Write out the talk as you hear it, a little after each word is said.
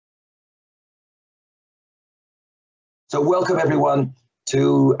So welcome everyone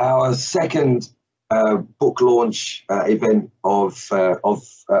to our second book launch event of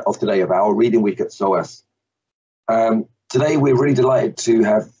today, of our reading week at SOAS. Today we're really delighted to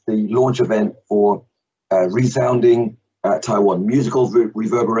have the launch event for Resounding, Taiwan, Musical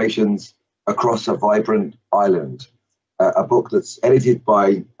Reverberations Across a Vibrant Island, a book that's edited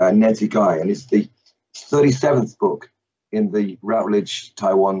by Nancy Guy, and it's the 37th book in the Routledge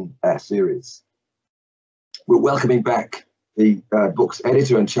Taiwan series. We're welcoming back the book's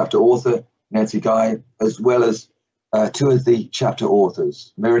editor and chapter author, Nancy Guy, as well as two of the chapter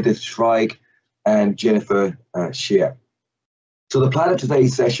authors, Meredith Schweig and Jennifer Scheer. So the plan of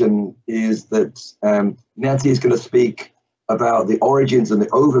today's session is that Nancy is going to speak about the origins and the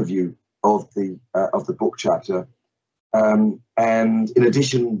overview of the book chapter, and in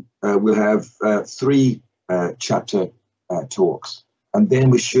addition, we'll have three chapter talks, and then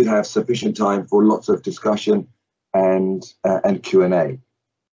we should have sufficient time for lots of discussion and Q&A.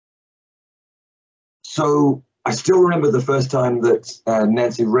 So I still remember the first time that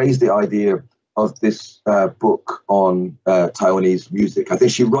Nancy raised the idea of this book on Taiwanese music. I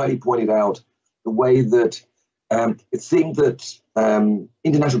think she rightly pointed out the way that it seemed that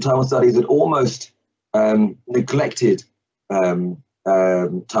International Taiwan Studies had almost neglected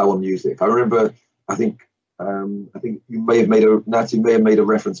Taiwan music. I remember, I think you may have Nancy may have made a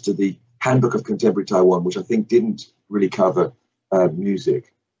reference to the Handbook of Contemporary Taiwan, which I think didn't really cover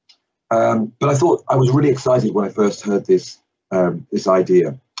music. But I thought I was really excited when I first heard this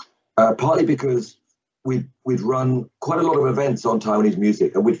idea, partly because we'd run quite a lot of events on Taiwanese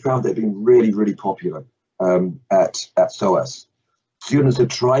music, and we'd found they'd been really, really popular at SOAS. Students had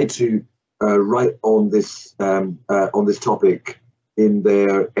tried to write on this topic in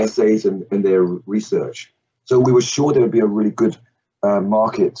their essays and in their research. So we were sure there would be a really good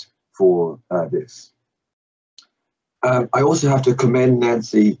market for this. I also have to commend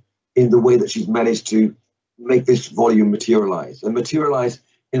Nancy in the way that she's managed to make this volume materialize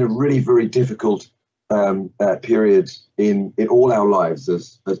in a really very difficult period in all our lives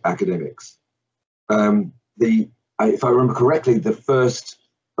as academics. If I remember correctly, the first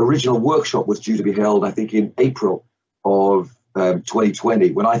original workshop was due to be held, I think, in April of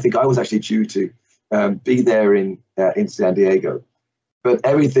 2020, when I think I was actually due to be there in San Diego. But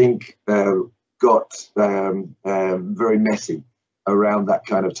everything got very messy around that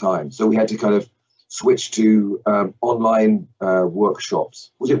kind of time. So we had to kind of switch to online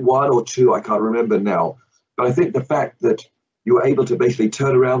workshops. Was it one or two? I can't remember now. But I think the fact that you were able to basically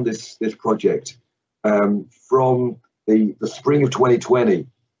turn around this project from the spring of 2020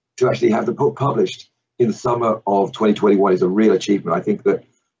 to actually have the book published in the summer of 2021 is a real achievement. I think that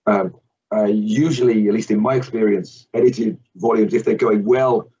usually, at least in my experience, edited volumes, if they're going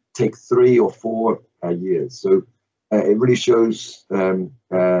well, take 3 or 4 years. So it really shows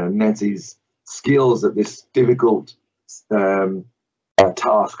Nancy's skills at this difficult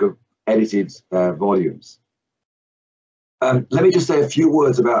task of edited volumes. Let me just say a few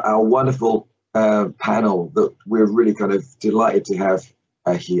words about our wonderful panel that we're really kind of delighted to have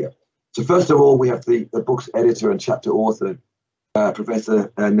here. So first of all, we have the book's editor and chapter author,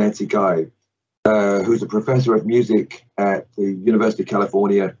 Professor Nancy Guy, who's a professor of music at the University of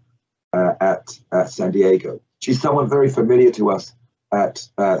California at San Diego. She's someone very familiar to us at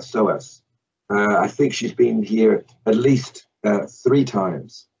SOAS. I think she's been here at least 3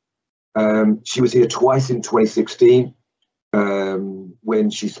 times. She was here twice in 2016 when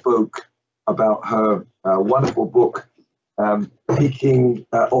she spoke about her wonderful book, Peking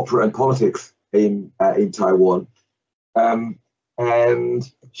Opera and Politics in Taiwan. And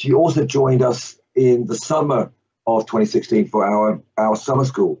she also joined us in the summer of 2016 for our summer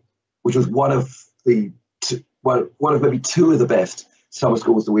school, which was one of maybe 2 of the best summer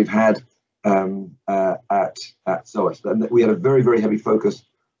schools that we've had at SOAS. And we had a very, very heavy focus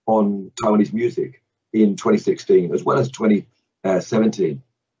on Taiwanese music in 2016 as well as 2017.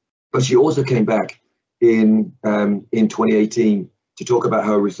 But she also came back in 2018 to talk about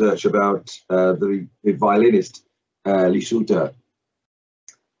her research about the violinist Li Shude.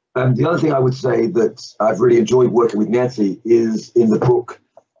 The other thing I would say that I've really enjoyed working with Nancy is in the book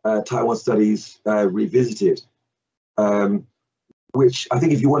Taiwan Studies Revisited, which I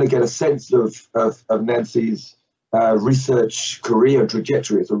think if you want to get a sense of Nancy's research career and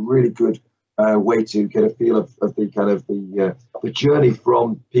trajectory, it's a really good way to get a feel of the kind of the journey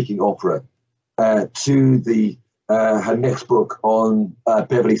from Peking opera to her next book on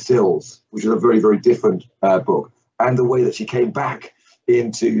Beverly Sills, which is a very, very different book, and the way that she came back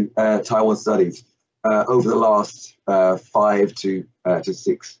into Taiwan Studies over the last 5 to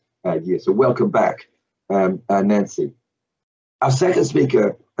 6 years. So welcome back, Nancy. Our second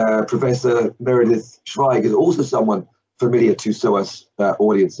speaker, Professor Meredith Schweig, is also someone familiar to SOAS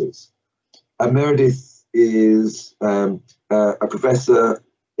audiences. Meredith is a professor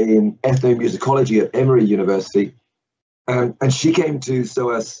in ethnomusicology at Emory University, and she came to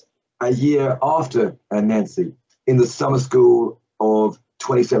SOAS a year after Nancy in the summer school of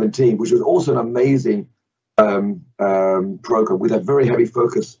 2017, which was also an amazing program with a very heavy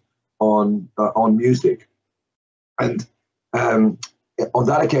focus on music. And on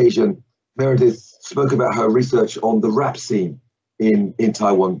that occasion, Meredith spoke about her research on the rap scene in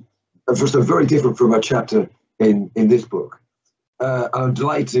Taiwan, which is very different from her chapter in this book. I'm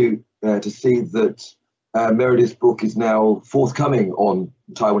delighted to see that Meredith's book is now forthcoming on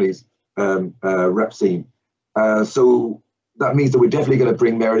Taiwanese rap scene. So that means that we're definitely going to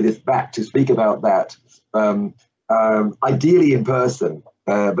bring Meredith back to speak about that, ideally in person,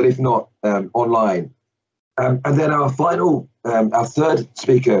 but if not, online. And then our third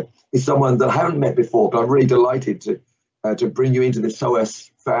speaker is someone that I haven't met before, but I'm really delighted to bring you into the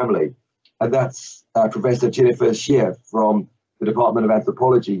SOAS family. And that's Professor Jennifer Xie from the Department of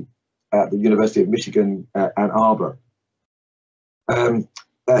Anthropology at the University of Michigan, Ann Arbor.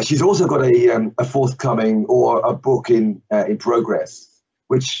 She's also got a forthcoming or a book in progress,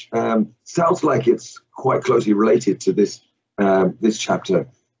 which sounds like it's quite closely related to this chapter,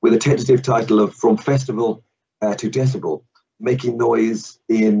 with a tentative title of From Festival to Decibel, Making Noise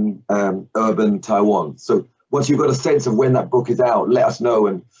in Urban Taiwan. So once you've got a sense of when that book is out, let us know,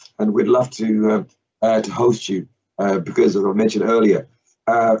 and we'd love to host you, because as I mentioned earlier,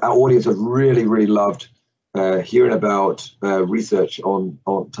 our audience have really, really loved hearing about research on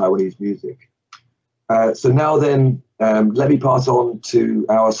Taiwanese music. So now then, let me pass on to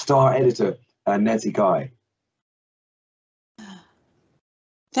our star editor, Nancy Guy.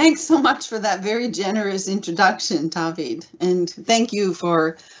 Thanks so much for that very generous introduction, David. And thank you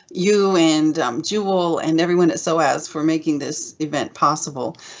for you and Jewel and everyone at SOAS for making this event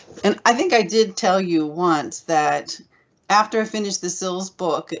possible. And I think I did tell you once that after I finished the Sills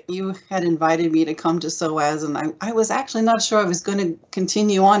book, you had invited me to come to SOAS, and I was actually not sure I was going to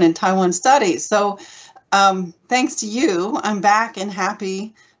continue on in Taiwan Studies. So thanks to you, I'm back and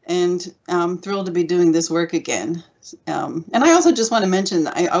happy and thrilled to be doing this work again. And I also just want to mention,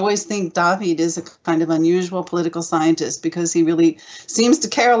 I always think David is a kind of unusual political scientist because he really seems to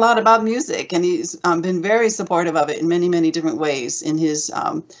care a lot about music, and he's been very supportive of it in many, many different ways in his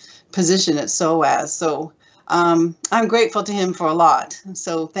position at SOAS. So I'm grateful to him for a lot.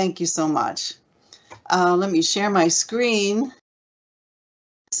 So thank you so much. Let me share my screen.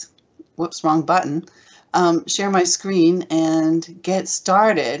 Whoops, wrong button. Share my screen and get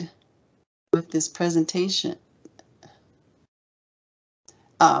started with this presentation.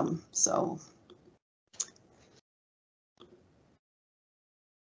 So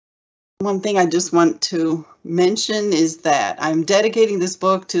one thing I just want to mention is that I'm dedicating this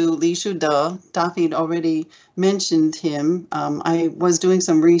book to Li Shude. David already mentioned him. I was doing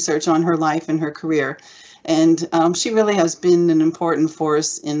some research on her life and her career, and she really has been an important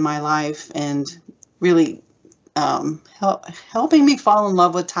force in my life and really helping me fall in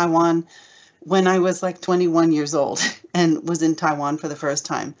love with Taiwan when I was like 21 years old and was in Taiwan for the first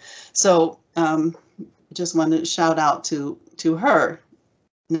time. So just want to shout out to her,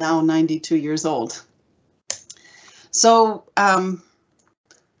 now 92 years old. So the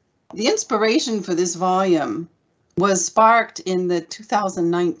inspiration for this volume was sparked in the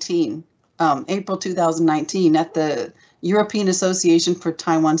 2019, April 2019, at the European Association for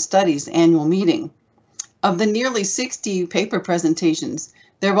Taiwan Studies annual meeting. Of the nearly 60 paper presentations,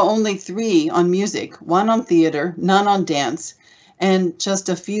 there were only 3 on music, 1 on theater, none on dance, and just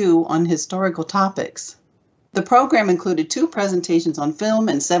a few on historical topics. The program included 2 presentations on film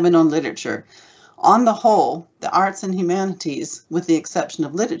and 7 on literature. On the whole, the arts and humanities, with the exception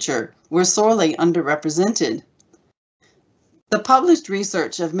of literature, were sorely underrepresented. The published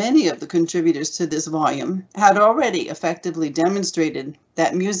research of many of the contributors to this volume had already effectively demonstrated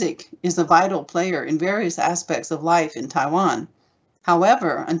that music is a vital player in various aspects of life in Taiwan.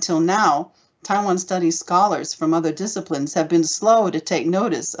 However, until now, Taiwan Studies scholars from other disciplines have been slow to take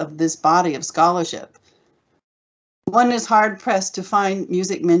notice of this body of scholarship. One is hard-pressed to find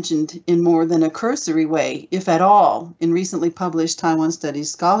music mentioned in more than a cursory way, if at all, in recently published Taiwan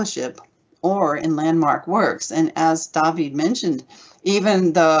Studies scholarship or in landmark works. And as David mentioned,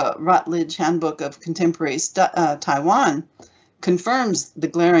 even the Routledge Handbook of Contemporary Taiwan confirms the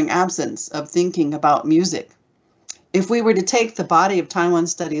glaring absence of thinking about music. If we were to take the body of Taiwan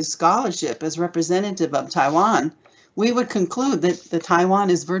Studies scholarship as representative of Taiwan, we would conclude that the Taiwan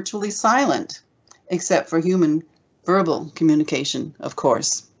is virtually silent, except for human verbal communication, of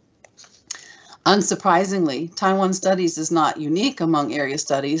course. Unsurprisingly, Taiwan Studies is not unique among area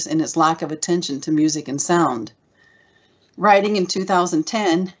studies in its lack of attention to music and sound. Writing in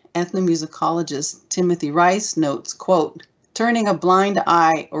 2010, ethnomusicologist Timothy Rice notes, quote, "Turning a blind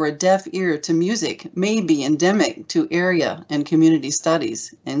eye or a deaf ear to music may be endemic to area and community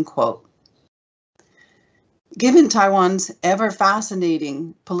studies," end quote. Given Taiwan's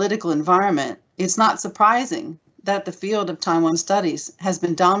ever-fascinating political environment, it's not surprising that the field of Taiwan studies has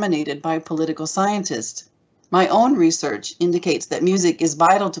been dominated by political scientists. My own research indicates that music is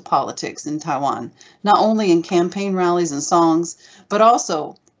vital to politics in Taiwan, not only in campaign rallies and songs, but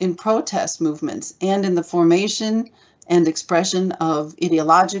also in protest movements and in the formation and expression of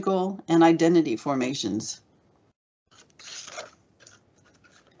ideological and identity formations.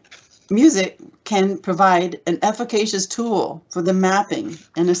 Music can provide an efficacious tool for the mapping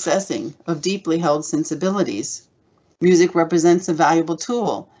and assessing of deeply held sensibilities. Music represents a valuable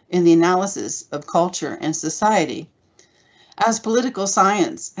tool in the analysis of culture and society. As political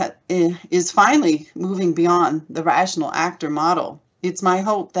science is finally moving beyond the rational actor model, it's my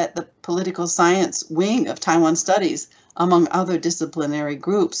hope that the political science wing of Taiwan Studies, among other disciplinary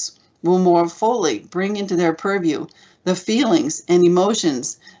groups, will more fully bring into their purview the feelings and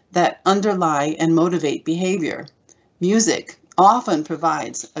emotions that underlie and motivate behavior. Music often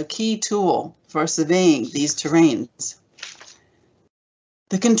provides a key tool for surveying these terrains.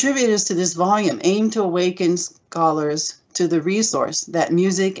 The contributors to this volume aim to awaken scholars to the resource that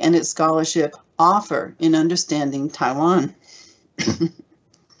music and its scholarship offer in understanding Taiwan.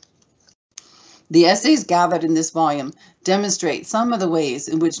 The essays gathered in this volume demonstrate some of the ways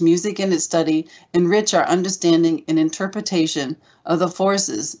in which music and its study enrich our understanding and interpretation of the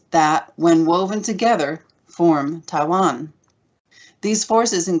forces that, when woven together, form Taiwan. These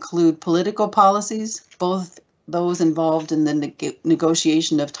forces include political policies, both those involved in the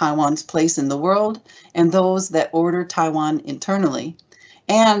negotiation of Taiwan's place in the world and those that order Taiwan internally.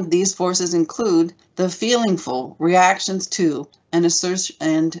 And these forces include the feelingful reactions to and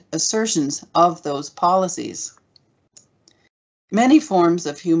assertions of those policies. Many forms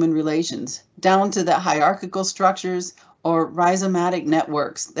of human relations, down to the hierarchical structures or rhizomatic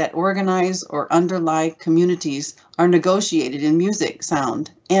networks that organize or underlie communities, are negotiated in music,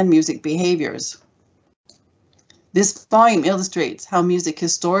 sound, and music behaviors. This volume illustrates how music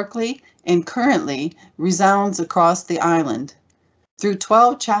historically and currently resounds across the island. Through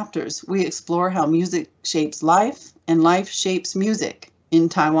 12 chapters, we explore how music shapes life and life shapes music in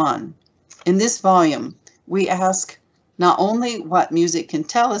Taiwan. In this volume, we ask not only what music can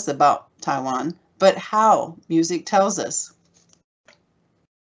tell us about Taiwan, but how music tells us.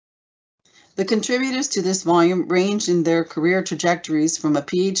 The contributors to this volume range in their career trajectories from a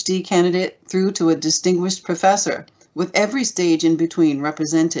PhD candidate through to a distinguished professor, with every stage in between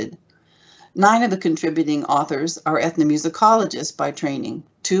represented. 9 of the contributing authors are ethnomusicologists by training,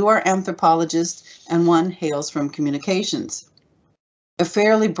 2 are anthropologists, and 1 hails from communications. A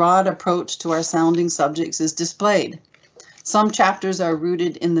fairly broad approach to our sounding subjects is displayed. Some chapters are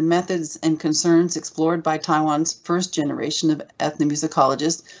rooted in the methods and concerns explored by Taiwan's first generation of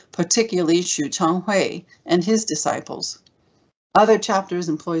ethnomusicologists, particularly Xu Changhui and his disciples. Other chapters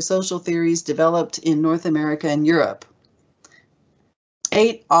employ social theories developed in North America and Europe.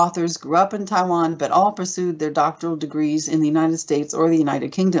 8 authors grew up in Taiwan, but all pursued their doctoral degrees in the United States or the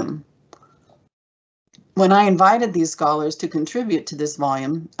United Kingdom. When I invited these scholars to contribute to this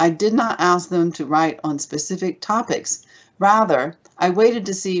volume, I did not ask them to write on specific topics. Rather, I waited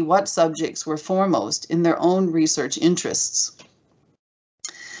to see what subjects were foremost in their own research interests.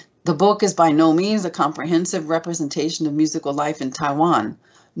 The book is by no means a comprehensive representation of musical life in Taiwan,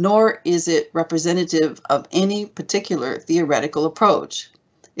 nor is it representative of any particular theoretical approach.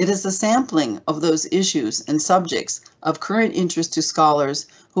 It is a sampling of those issues and subjects of current interest to scholars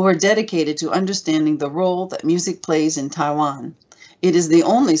who are dedicated to understanding the role that music plays in Taiwan. It is the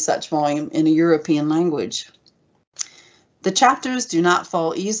only such volume in a European language. The chapters do not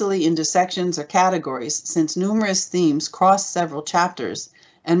fall easily into sections or categories since numerous themes cross several chapters,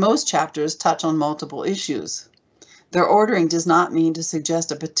 and most chapters touch on multiple issues. Their ordering does not mean to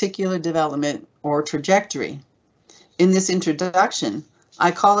suggest a particular development or trajectory. In this introduction,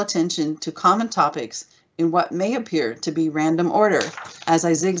 I call attention to common topics in what may appear to be random order as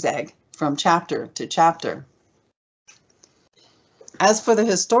I zigzag from chapter to chapter. As for the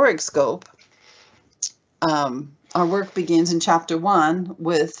historic scope, our work begins in chapter 1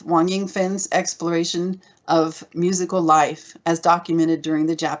 with Wang Yingfen's exploration of musical life as documented during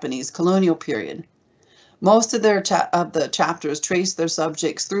the Japanese colonial period. Most of the chapters trace their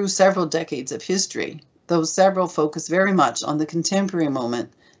subjects through several decades of history. though several focus very much on the contemporary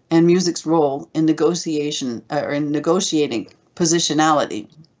moment and music's role in negotiating positionality.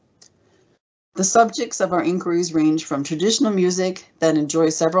 The subjects of our inquiries range from traditional music that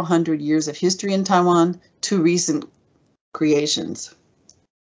enjoys several hundred years of history in Taiwan to recent creations.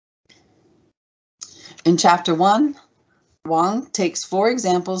 In Chapter 1, Wang takes 4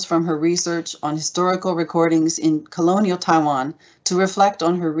 examples from her research on historical recordings in colonial Taiwan to reflect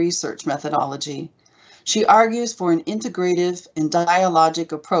on her research methodology. She argues for an integrative and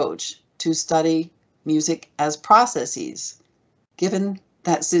dialogic approach to study music as processes, given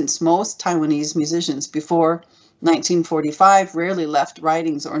that since most Taiwanese musicians before 1945 rarely left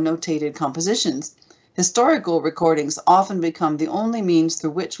writings or notated compositions, historical recordings often become the only means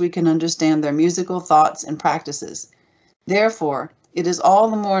through which we can understand their musical thoughts and practices. Therefore, it is all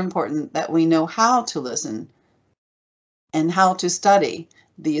the more important that we know how to listen and how to study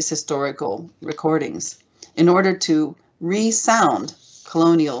these historical recordings in order to resound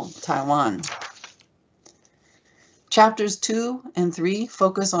colonial Taiwan. Chapters 2 and 3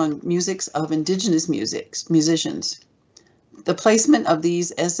 focus on musics of indigenous musicians. The placement of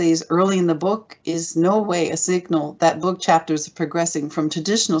these essays early in the book is no way a signal that book chapters are progressing from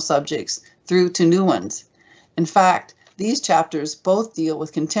traditional subjects through to new ones. In fact, these chapters both deal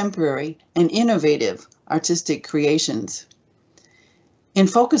with contemporary and innovative artistic creations. In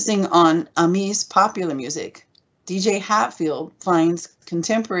focusing on Amis popular music, DJ Hatfield finds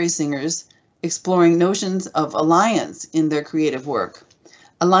contemporary singers exploring notions of alliance in their creative work,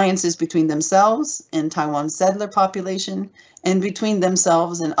 alliances between themselves and Taiwan's settler population, and between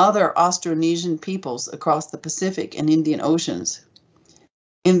themselves and other Austronesian peoples across the Pacific and Indian Oceans.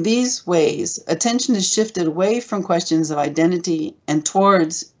 In these ways, attention is shifted away from questions of identity and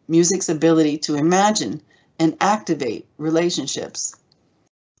towards music's ability to imagine and activate relationships.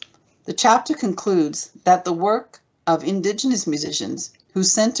 The chapter concludes that the work of indigenous musicians who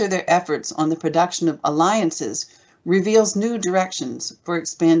center their efforts on the production of alliances reveals new directions for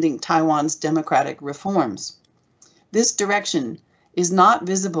expanding Taiwan's democratic reforms. This direction is not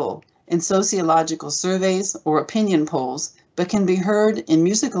visible in sociological surveys or opinion polls, but can be heard in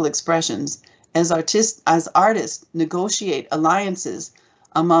musical expressions as artists negotiate alliances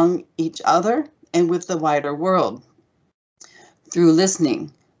among each other and with the wider world. Through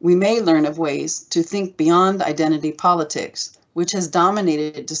listening, we may learn of ways to think beyond identity politics, which has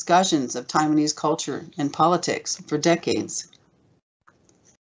dominated discussions of Taiwanese culture and politics for decades.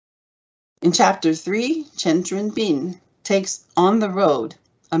 In Chapter 3, Chen Chun-bin takes On the Road,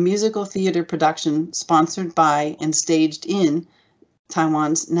 a musical theater production sponsored by and staged in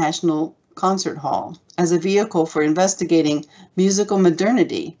Taiwan's National Concert Hall, as a vehicle for investigating musical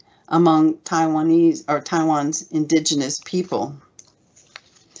modernity among Taiwan's indigenous people.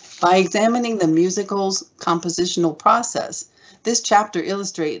 By examining the musical's compositional process, this chapter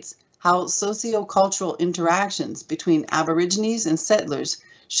illustrates how sociocultural interactions between Aborigines and settlers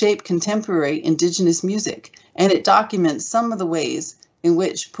shape contemporary indigenous music, and it documents some of the ways in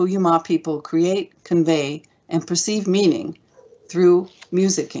which Puyuma people create, convey, and perceive meaning through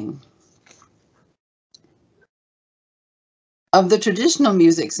musicking. Of the traditional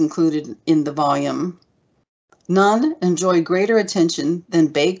musics included in the volume, none enjoy greater attention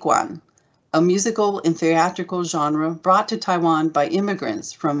than Beiguan, a musical and theatrical genre brought to Taiwan by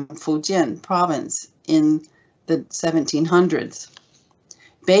immigrants from Fujian province in the 1700s.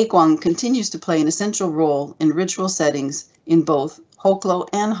 Beiguan continues to play an essential role in ritual settings in both Hoklo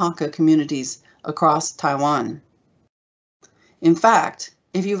and Hakka communities across Taiwan. In fact,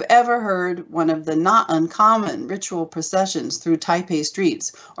 if you've ever heard one of the not uncommon ritual processions through Taipei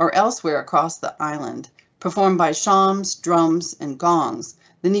streets or elsewhere across the island, performed by shawms, drums, and gongs,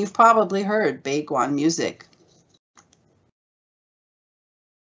 then you've probably heard Beiguan music.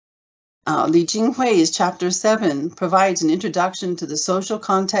 Li Jinghui's Chapter 7 provides an introduction to the social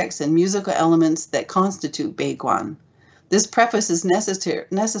context and musical elements that constitute Beiguan. This preface is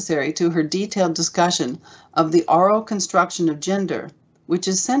necessary to her detailed discussion of the oral construction of gender, which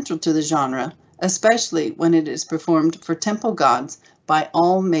is central to the genre, especially when it is performed for temple gods by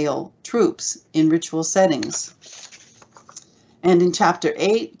all male troops in ritual settings. And in Chapter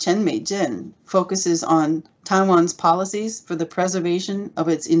 8, Chen Meijin focuses on Taiwan's policies for the preservation of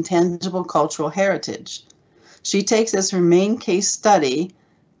its intangible cultural heritage. She takes as her main case study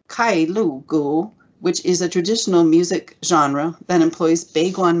Kai Lu Gu, which is a traditional music genre that employs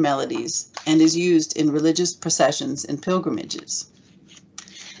Beiguan melodies and is used in religious processions and pilgrimages.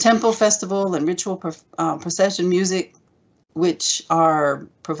 Temple festival and ritual procession music, which are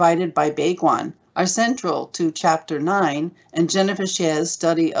provided by Beiguan, are central to Chapter 9 and Jennifer Shea's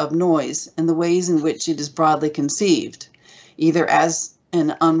study of noise and the ways in which it is broadly conceived, either as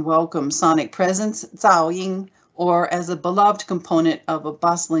an unwelcome sonic presence, 噪音, or as a beloved component of a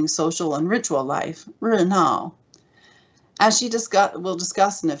bustling social and ritual life, 热闹. As she will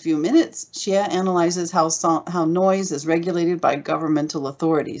discuss in a few minutes, Xie analyzes how noise is regulated by governmental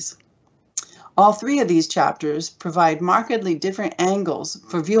authorities. All three of these chapters provide markedly different angles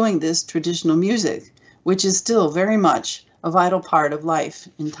for viewing this traditional music, which is still very much a vital part of life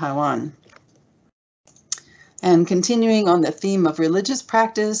in Taiwan. And continuing on the theme of religious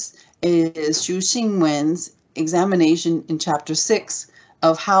practice is Xu Xingwen's examination in Chapter 6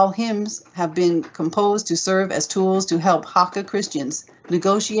 of how hymns have been composed to serve as tools to help Hakka Christians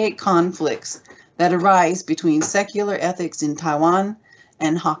negotiate conflicts that arise between secular ethics in Taiwan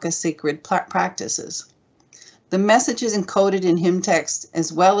and Hakka sacred practices. The messages encoded in hymn text,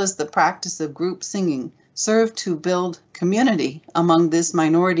 as well as the practice of group singing, serve to build community among this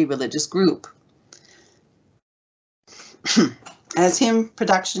minority religious group. As hymn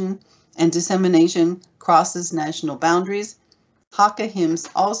production and dissemination crosses national boundaries, Hakka hymns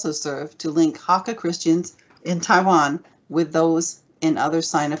also serve to link Hakka Christians in Taiwan with those in other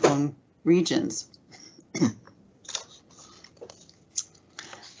Sinophone regions.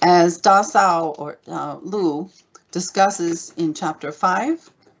 As Da Sao or Lu discusses in Chapter 5,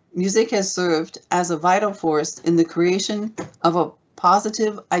 music has served as a vital force in the creation of a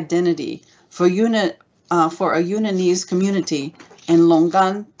positive identity for a Yunanese community in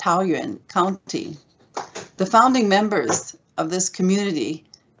Longgan, Taoyuan County. The founding members of this community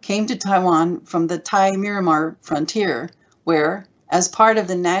came to Taiwan from the Thai-Myanmar frontier, where, as part of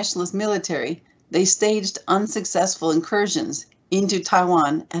the nationalist military, they staged unsuccessful incursions into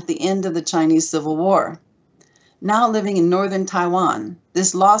Taiwan at the end of the Chinese Civil War. Now living in northern Taiwan,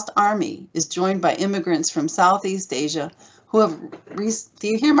 this lost army is joined by immigrants from Southeast Asia who have, do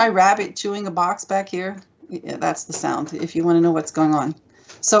you hear my rabbit chewing a box back here? Yeah, that's the sound, if you want to know what's going on.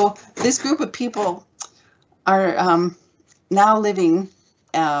 So this group of people are now living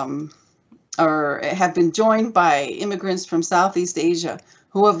or have been joined by immigrants from Southeast Asia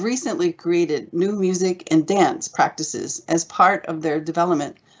who have recently created new music and dance practices as part of their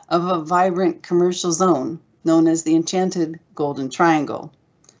development of a vibrant commercial zone known as the Enchanted Golden Triangle.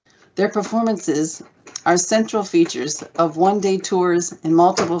 Their performances are central features of one-day tours and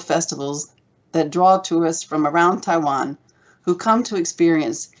multiple festivals that draw tourists from around Taiwan who come to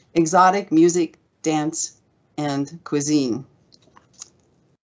experience exotic music, dance, and cuisine.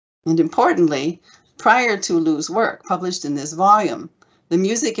 And importantly, prior to Lu's work published in this volume, the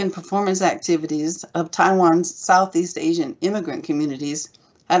music and performance activities of Taiwan's Southeast Asian immigrant communities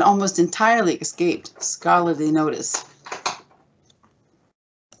had almost entirely escaped scholarly notice.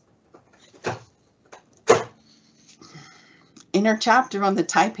 In her chapter on the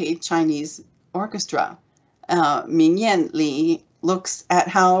Taipei Chinese Orchestra, Mingyan Li looks at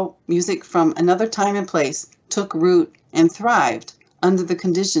how music from another time and place took root and thrived under the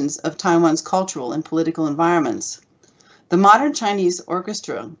conditions of Taiwan's cultural and political environments. The modern Chinese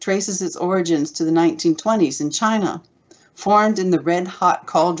orchestra traces its origins to the 1920s in China, formed in the red-hot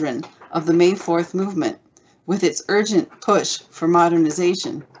cauldron of the May 4th movement, with its urgent push for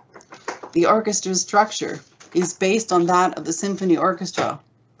modernization. The orchestra's structure is based on that of the symphony orchestra.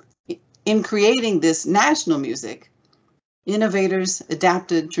 In creating this national music, innovators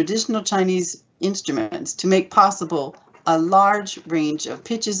adapted traditional Chinese instruments to make possible a large range of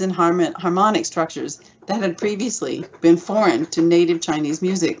pitches and harmonic structures that had previously been foreign to native Chinese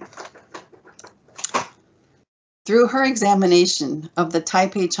music. Through her examination of the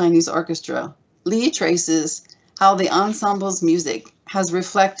Taipei Chinese Orchestra, Li traces how the ensemble's music has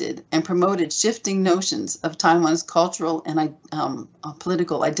reflected and promoted shifting notions of Taiwan's cultural and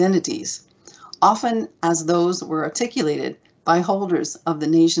political identities, often as those were articulated by holders of the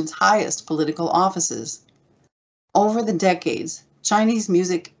nation's highest political offices. Over the decades, Chinese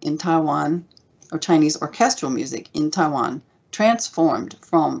music in Taiwan, or Chinese orchestral music in Taiwan, transformed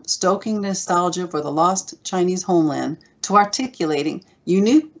from stoking nostalgia for the lost Chinese homeland to articulating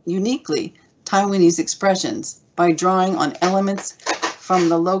uniquely Taiwanese expressions by drawing on elements from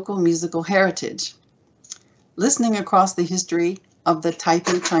the local musical heritage. Listening across the history of the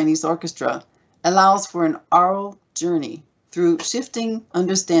Taipei Chinese Orchestra allows for an oral journey through shifting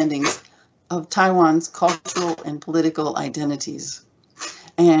understandings of Taiwan's cultural and political identities.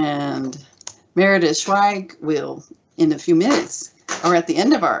 And Meredith Schweig will, in a few minutes, or at the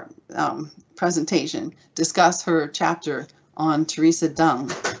end of our presentation, discuss her chapter on Teresa Deng.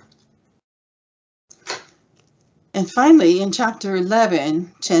 And finally, in chapter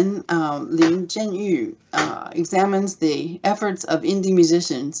 11, Chen Lin Zhenyu examines the efforts of indie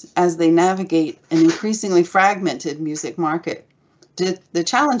musicians as they navigate an increasingly fragmented music market. The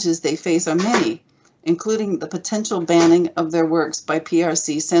challenges they face are many, including the potential banning of their works by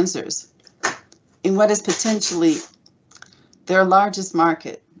PRC censors. In what is potentially their largest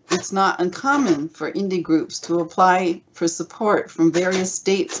market, it's not uncommon for indie groups to apply for support from various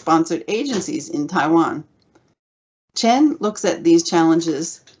state-sponsored agencies in Taiwan. Chen looks at these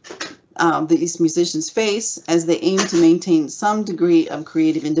challenges these musicians face as they aim to maintain some degree of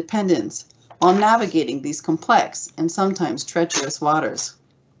creative independence while navigating these complex and sometimes treacherous waters.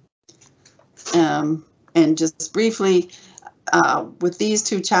 And just briefly, with these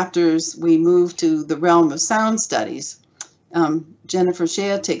two chapters, we move to the realm of sound studies. Jennifer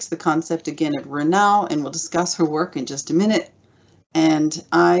Shea takes the concept again of Renaud and will discuss her work in just a minute. And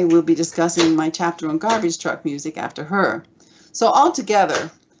I will be discussing my chapter on garbage truck music after her. So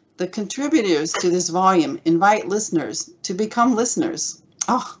altogether, the contributors to this volume invite listeners to become listeners.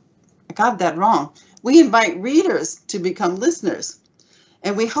 Oh, I got that wrong. We invite readers to become listeners.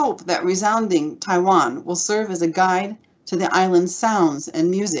 And we hope that Resounding Taiwan will serve as a guide to the island's sounds and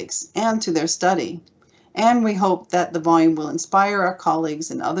musics and to their study. And we hope that the volume will inspire our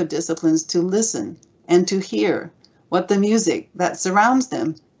colleagues in other disciplines to listen and to hear what the music that surrounds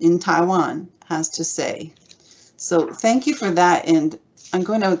them in Taiwan has to say. So thank you for that, and I'm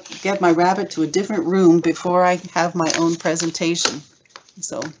going to get my rabbit to a different room before I have my own presentation.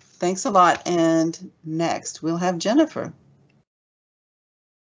 So thanks a lot, and next we'll have Jennifer.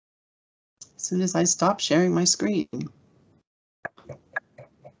 As soon as I stop sharing my screen.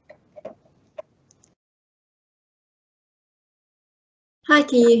 Hi,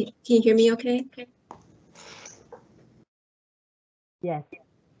 can you hear me okay? Yes.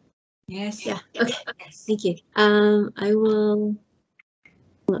 Yes. Yeah. Okay. Thank you. I will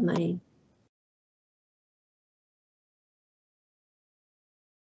pull up my.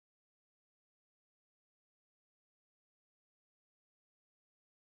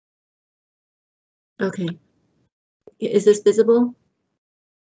 Okay. Is this visible?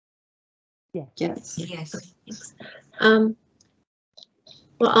 Yes. Yes. Yes. Okay, thanks.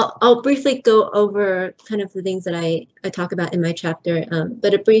 Well, I'll briefly go over kind of the things that I talk about in my chapter,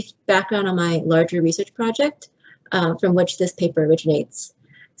 but a brief background on my larger research project from which this paper originates.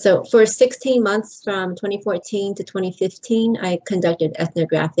 So for 16 months from 2014 to 2015, I conducted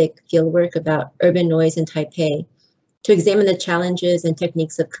ethnographic fieldwork about urban noise in Taipei to examine the challenges and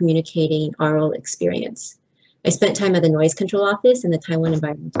techniques of communicating oral experience. I spent time at the Noise Control Office in the Taiwan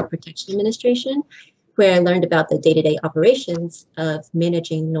Environmental Protection Administration, where I learned about the day-to-day operations of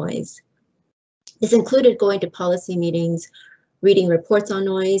managing noise. This included going to policy meetings, reading reports on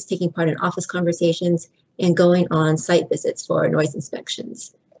noise, taking part in office conversations, and going on site visits for noise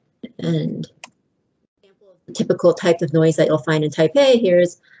inspections. And the typical type of noise that you'll find in Taipei,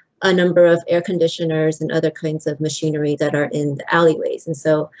 here's a number of air conditioners and other kinds of machinery that are in the alleyways. And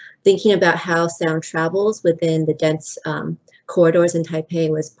so thinking about how sound travels within the dense corridors in Taipei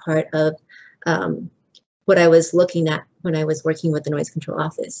was part of what I was looking at when I was working with the Noise Control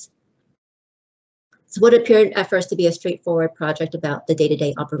Office. So what appeared at first to be a straightforward project about the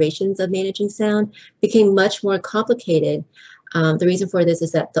day-to-day operations of managing sound became much more complicated. The reason for this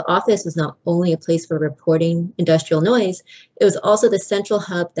is that the office was not only a place for reporting industrial noise, it was also the central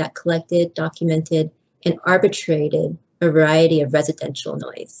hub that collected, documented, and arbitrated a variety of residential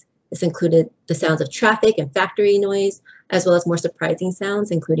noise. This included the sounds of traffic and factory noise, as well as more surprising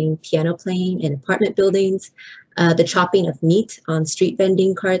sounds, including piano playing in apartment buildings, the chopping of meat on street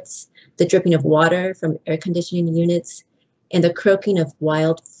vending carts, the dripping of water from air conditioning units, and the croaking of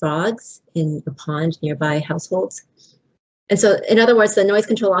wild frogs in a pond nearby households. And so, in other words, the Noise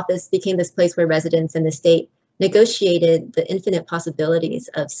Control Office became this place where residents and the state negotiated the infinite possibilities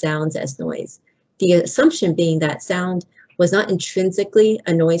of sounds as noise. The assumption being that sound was not intrinsically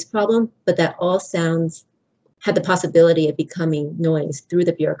a noise problem, but that all sounds had the possibility of becoming noise through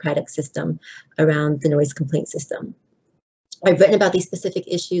the bureaucratic system around the noise complaint system. I've written about these specific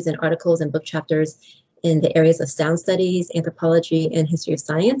issues in articles and book chapters in the areas of sound studies, anthropology, and history of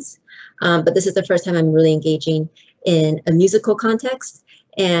science. But this is the first time I'm really engaging in a musical context.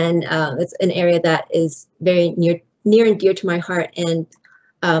 And it's an area that is very near and dear to my heart. And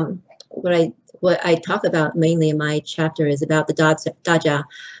what I talk about mainly in my chapter is about the Daja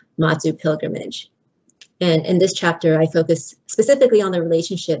Matsu pilgrimage. And in this chapter, I focus specifically on the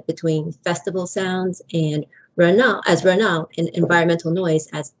relationship between festival sounds and Renaud and environmental noise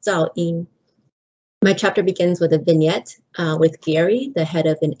as Zhaoyin. My chapter begins with a vignette with Gary, the head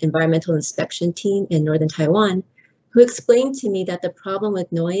of an environmental inspection team in northern Taiwan, who explained to me that the problem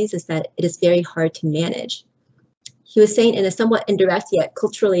with noise is that it is very hard to manage. He was saying in a somewhat indirect yet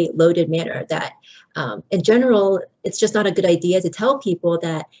culturally loaded manner that in general, it's just not a good idea to tell people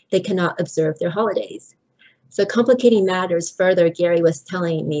that they cannot observe their holidays. So complicating matters further, Gary was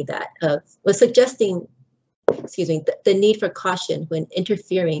telling me that, was suggesting, the need for caution when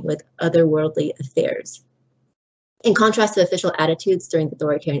interfering with otherworldly affairs. In contrast to official attitudes during the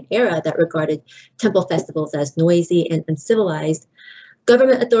authoritarian era that regarded temple festivals as noisy and uncivilized,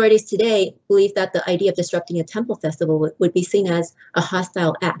 government authorities today believe that the idea of disrupting a temple festival would be seen as a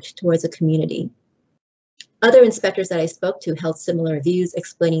hostile act towards a community. Other inspectors that I spoke to held similar views,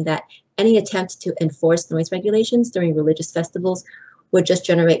 explaining that any attempt to enforce noise regulations during religious festivals would just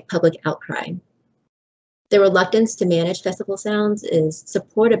generate public outcry. Their reluctance to manage festival sounds is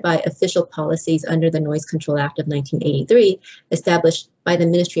supported by official policies under the Noise Control Act of 1983, established by the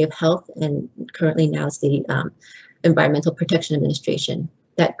Ministry of Health and currently now it's the Environmental Protection Administration,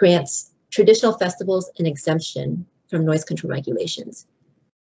 that grants traditional festivals an exemption from noise control regulations.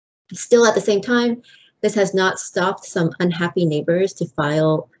 Still, at the same time, this has not stopped some unhappy neighbors to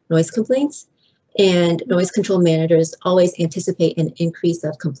file noise complaints, and noise control managers always anticipate an increase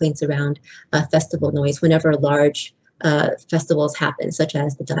of complaints around festival noise whenever large festivals happen, such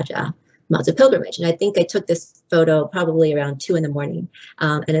as the Daja Mazu pilgrimage. And I think I took this photo probably around 2 in the morning.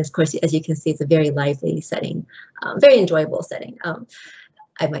 And of course, as you can see, it's a very lively setting, very enjoyable setting,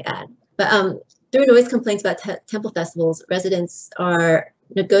 I might add. But through noise complaints about temple festivals, residents are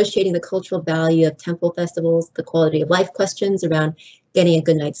negotiating the cultural value of temple festivals, the quality of life questions around getting a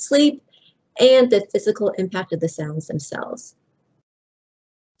good night's sleep, and the physical impact of the sounds themselves.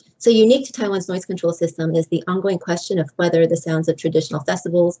 So unique to Taiwan's noise control system is the ongoing question of whether the sounds of traditional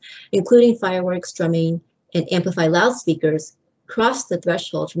festivals, including fireworks, drumming, and amplified loudspeakers, cross the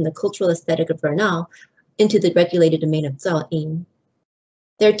threshold from the cultural aesthetic of Vernal into the regulated domain of Zhaoyin.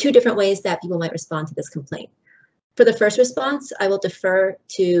 There are 2 different ways that people might respond to this complaint. For the first response, I will defer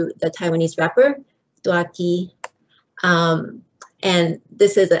to the Taiwanese rapper, Duaki, and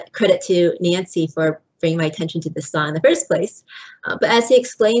this is a credit to Nancy for bringing my attention to this song in the first place. But as he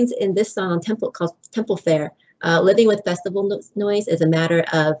explains in this song on Temple called Temple Fair, living with festival noise is a matter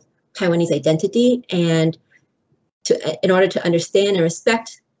of Taiwanese identity, and in order to understand and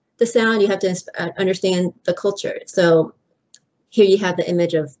respect the sound, you have to understand the culture. So here you have the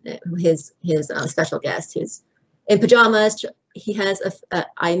image of his special guest who's in pajamas. He has an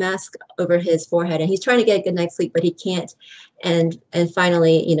eye mask over his forehead, and he's trying to get a good night's sleep, but he can't. And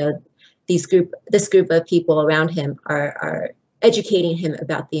finally, you know, this group of people around him are educating him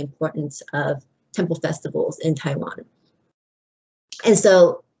about the importance of temple festivals in Taiwan. And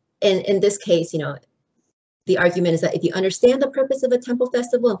so in this case, you know, the argument is that if you understand the purpose of a temple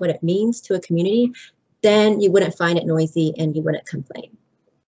festival and what it means to a community, then you wouldn't find it noisy and you wouldn't complain.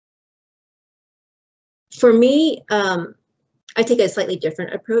 For me, I take a slightly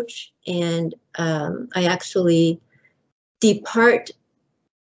different approach, and I actually depart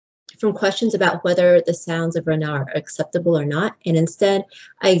from questions about whether the sounds of Vernal are acceptable or not, and instead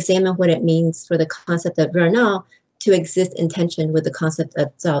I examine what it means for the concept of Vernal to exist in tension with the concept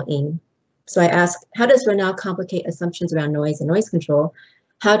of Zhaoyin. So I ask, how does Vernal complicate assumptions around noise and noise control?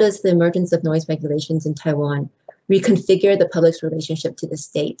 How does the emergence of noise regulations in Taiwan reconfigure the public's relationship to the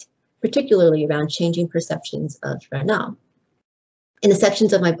state, particularly around changing perceptions of Vernal? In the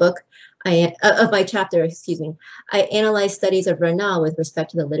sections of my book, of my chapter, I analyze studies of Vernal with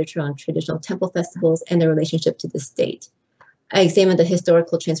respect to the literature on traditional temple festivals and their relationship to the state. I examine the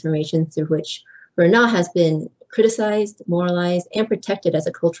historical transformation through which Vernal has been criticized, moralized, and protected as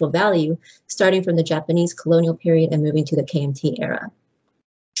a cultural value, starting from the Japanese colonial period and moving to the KMT era.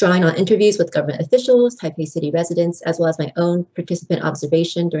 Drawing on interviews with government officials, Taipei City residents, as well as my own participant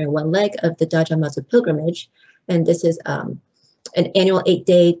observation during one leg of the Daja Mazu pilgrimage, and this is an annual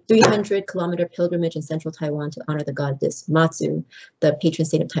 8-day, 300-kilometer pilgrimage in central Taiwan to honor the goddess Matsu, the patron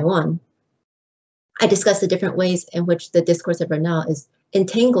saint of Taiwan. I discuss the different ways in which the discourse of Vernal is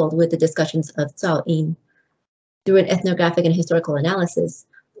entangled with the discussions of Zhaoyin. Through an ethnographic and historical analysis,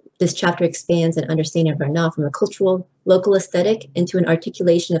 this chapter expands an understanding of Vernal from a cultural, local aesthetic into an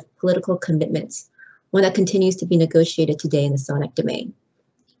articulation of political commitments, one that continues to be negotiated today in the sonic domain.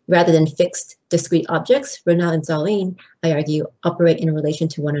 Rather than fixed, discrete objects, Vernal and Zhaoyin, I argue, operate in relation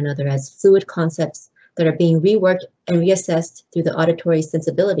to one another as fluid concepts that are being reworked and reassessed through the auditory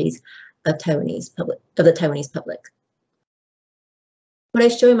sensibilities of the Taiwanese public. What I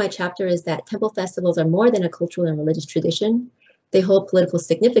show in my chapter is that temple festivals are more than a cultural and religious tradition. They hold political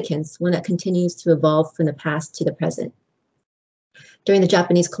significance, one that continues to evolve from the past to the present. During the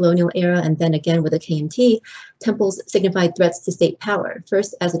Japanese colonial era, and then again with the KMT, temples signified threats to state power,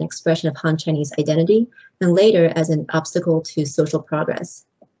 first as an expression of Han Chinese identity, and later as an obstacle to social progress.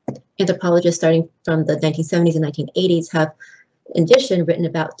 Anthropologists starting from the 1970s and 1980s have, in addition, written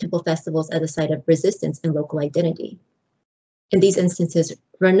about temple festivals as a site of resistance and local identity. In these instances,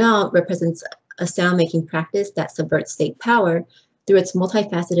 Renal represents a sound-making practice that subverts state power through its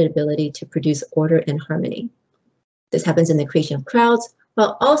multifaceted ability to produce order and harmony. This happens in the creation of crowds,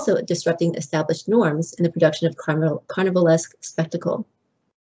 while also disrupting established norms in the production of carnivalesque spectacle.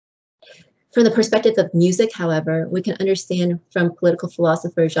 From the perspective of music, however, we can understand from political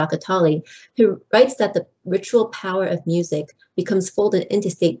philosopher Jacques Attali, who writes that the ritual power of music becomes folded into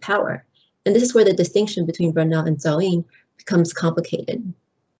state power. And this is where the distinction between Renal and Zaoyin becomes complicated.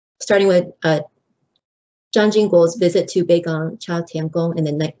 Starting with Zhang Jingguo's visit to Beigang Cha Tiangong in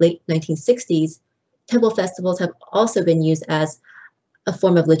the late 1960s, temple festivals have also been used as a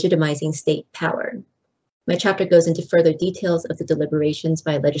form of legitimizing state power. My chapter goes into further details of the deliberations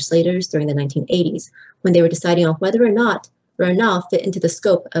by legislators during the 1980s, when they were deciding on whether or not Renal fit into the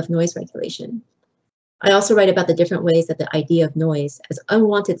scope of noise regulation. I also write about the different ways that the idea of noise as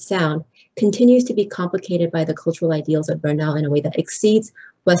unwanted sound continues to be complicated by the cultural ideals of Renal in a way that exceeds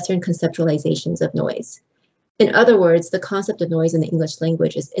Western conceptualizations of noise. In other words, the concept of noise in the English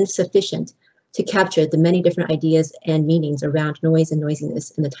language is insufficient to capture the many different ideas and meanings around noise and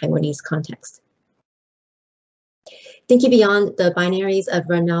noisiness in the Taiwanese context. Thinking beyond the binaries of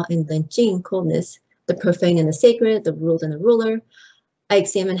Renal and Lenjing, coldness, the profane and the sacred, the ruled and the ruler, I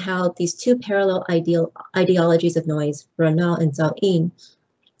examine how these two parallel ideologies of noise, Renal and Zaoyin,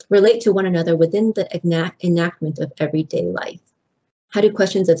 relate to one another within the enactment of everyday life. How do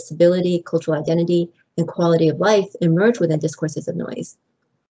questions of civility, cultural identity, and quality of life emerge within discourses of noise?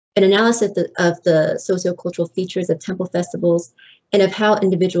 An analysis of the sociocultural features of temple festivals and of how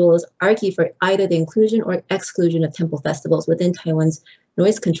individuals argue for either the inclusion or exclusion of temple festivals within Taiwan's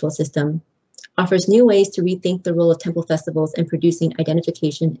noise control system offers new ways to rethink the role of temple festivals in producing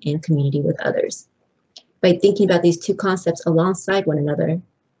identification and community with others. By thinking about these two concepts alongside one another,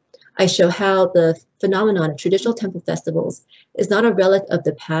 I show how the phenomenon of traditional temple festivals is not a relic of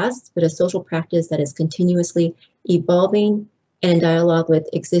the past, but a social practice that is continuously evolving and in dialogue with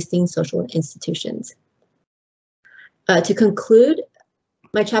existing social institutions. To conclude,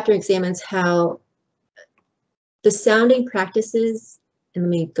 my chapter examines how the sounding practices, and let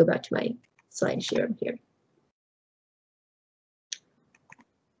me go back to my slide share here.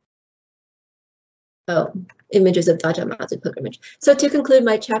 Oh, images of Daja Mazu pilgrimage. So to conclude,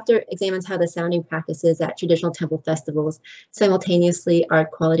 my chapter examines how the sounding practices at traditional temple festivals simultaneously are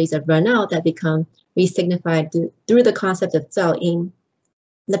qualities of Renal that become resignified through the concept of Zaoyin.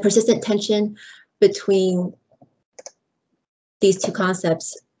 The persistent tension between these two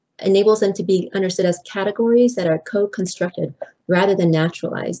concepts enables them to be understood as categories that are co-constructed rather than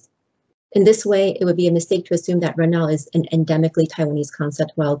naturalized. In this way, it would be a mistake to assume that Renal is an endemically Taiwanese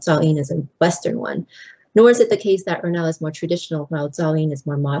concept while Zaoyin is a Western one, nor is it the case that Renal is more traditional while Zaoyin is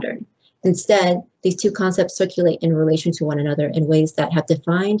more modern. Instead, these two concepts circulate in relation to one another in ways that have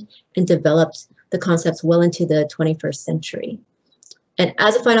defined and developed the concepts well into the 21st century. And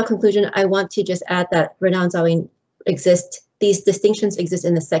as a final conclusion, I want to just add that Renal and Zaoyin exist. These distinctions exist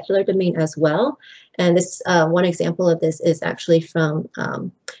in the secular domain as well. And this one example of this is actually from,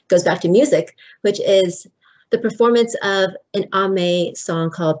 goes back to music, which is the performance of an Ame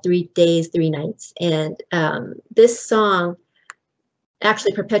song called 3 Days, 3 Nights. And this song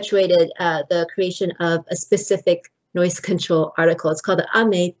actually perpetuated the creation of a specific noise control article. It's called the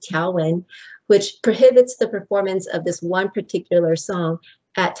Ame Tiaowen, which prohibits the performance of this one particular song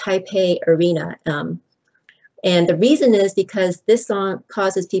at Taipei Arena. And the reason is because this song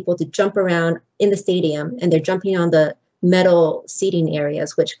causes people to jump around in the stadium, and they're jumping on the metal seating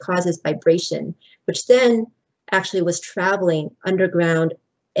areas, which causes vibration, which then actually was traveling underground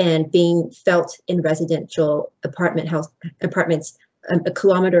and being felt in residential apartments a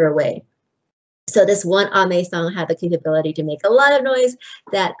kilometer away. So this one Ame song had the capability to make a lot of noise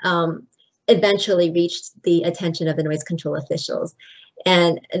that eventually reached the attention of the noise control officials.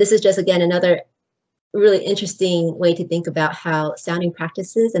 And this is just, again, another really interesting way to think about how sounding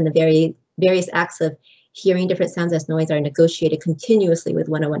practices and the various acts of hearing different sounds as noise are negotiated continuously with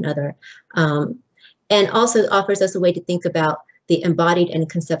one another. And also offers us a way to think about the embodied and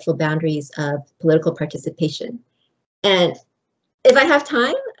conceptual boundaries of political participation. And if I have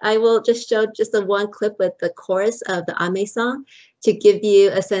time, I will just show just the one clip with the chorus of the Ame song to give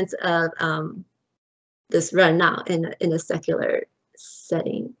you a sense of this run now in a secular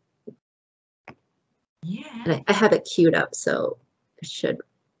setting. Yeah. And I have it queued up, so It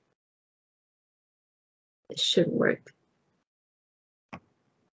should work.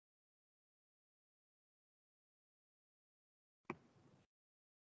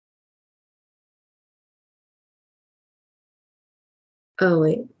 Oh,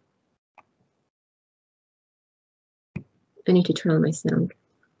 wait. I need to turn on my sound.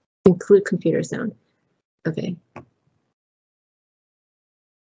 Include computer sound. Okay.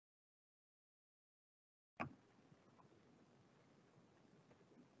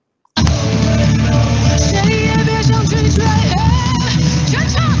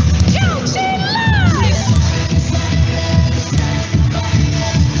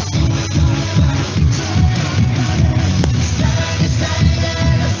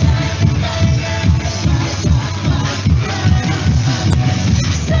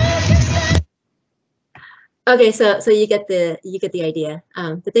 Okay, so you get the idea.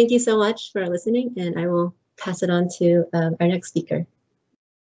 But thank you so much for listening, and I will pass it on to our next speaker.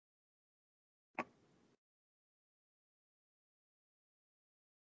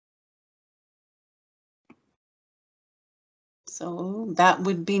 So that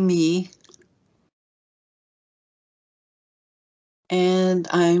would be me. And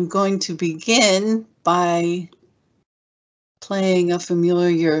I'm going to begin by playing a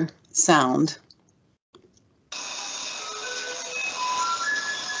familiar sound.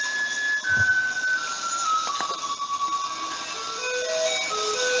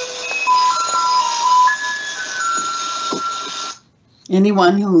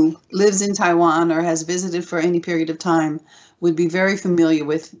 Anyone who lives in Taiwan or has visited for any period of time would be very familiar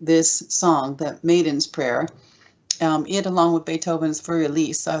with this song, the Maiden's Prayer. It, along with Beethoven's Für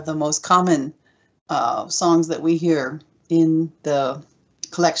Elise, are the most common songs that we hear in the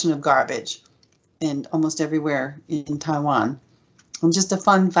collection of garbage and almost everywhere in Taiwan. And just a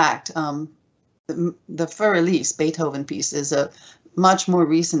fun fact, the Für Elise Beethoven piece is a much more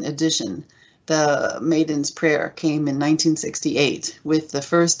recent addition. The Maiden's Prayer came in 1968 with the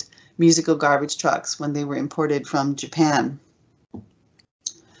first musical garbage trucks when they were imported from Japan.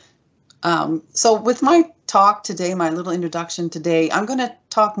 So with my talk today, my little introduction today, I'm going to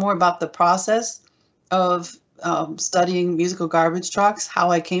talk more about the process of studying musical garbage trucks,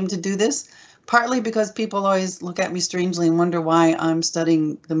 how I came to do this, partly because people always look at me strangely and wonder why I'm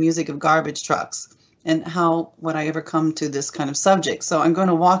studying the music of garbage trucks and how would I ever come to this kind of subject. So I'm going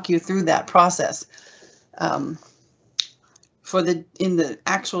to walk you through that process. In the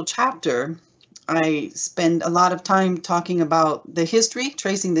actual chapter, I spend a lot of time talking about the history,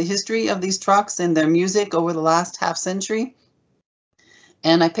 tracing the history of these trucks and their music over the last half century.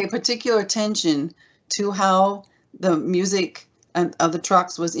 And I pay particular attention to how the music of the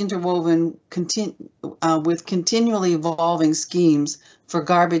trucks was interwoven with continually evolving schemes for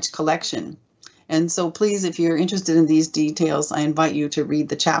garbage collection. And so please, if you're interested in these details, I invite you to read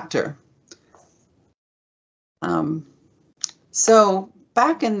the chapter. So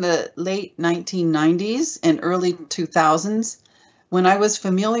back in the late 1990s and early 2000s, when I was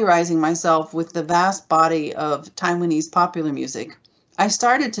familiarizing myself with the vast body of Taiwanese popular music, I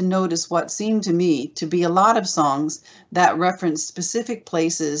started to notice what seemed to me to be a lot of songs that referenced specific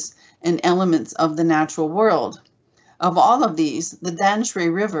places and elements of the natural world. Of all of these, the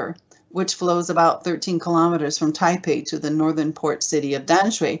Danshui River, which flows about 13 kilometers from Taipei to the northern port city of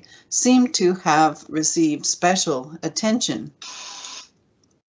Danshui, seemed to have received special attention.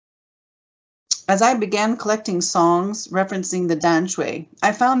 As I began collecting songs referencing the Danshui,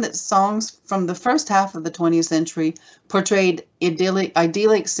 I found that songs from the first half of the 20th century portrayed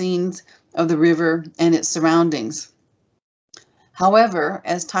idyllic scenes of the river and its surroundings. However,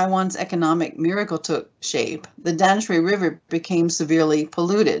 as Taiwan's economic miracle took shape, the Danshui River became severely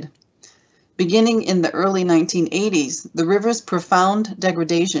polluted. Beginning in the early 1980s, the river's profound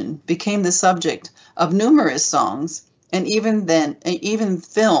degradation became the subject of numerous songs and even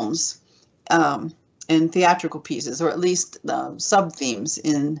films and theatrical pieces, or at least sub-themes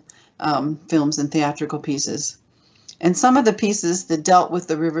in films and theatrical pieces. And some of the pieces that dealt with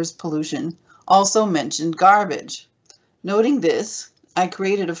the river's pollution also mentioned garbage. Noting this, I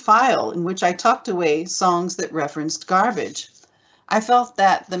created a file in which I tucked away songs that referenced garbage. I felt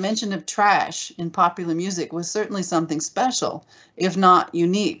that the mention of trash in popular music was certainly something special, if not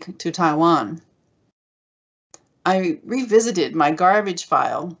unique to Taiwan. I revisited my garbage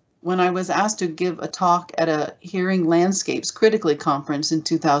file when I was asked to give a talk at a Hearing Landscapes Critically conference in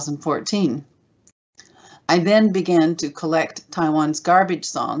 2014. I then began to collect Taiwan's garbage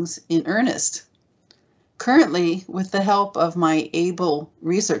songs in earnest. Currently, with the help of my able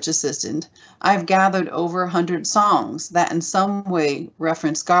research assistant, I've gathered over 100 songs that in some way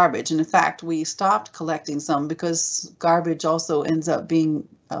reference garbage. And in fact, we stopped collecting some because garbage also ends up being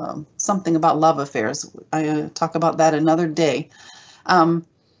something about love affairs. I talk about that another day. Some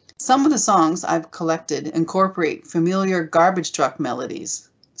of the songs I've collected incorporate familiar garbage truck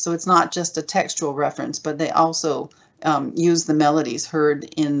melodies. So it's not just a textual reference, but they also use the melodies heard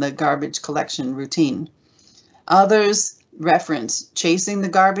in the garbage collection routine. Others reference chasing the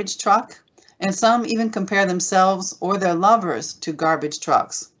garbage truck, and some even compare themselves or their lovers to garbage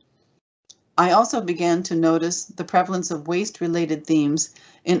trucks. I also began to notice the prevalence of waste-related themes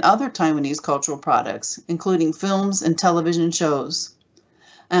in other Taiwanese cultural products, including films and television shows.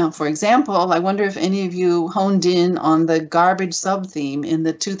 For example, I wonder if any of you honed in on the garbage sub-theme in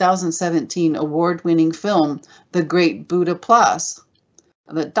the 2017 award-winning film, The Great Buddha Plus.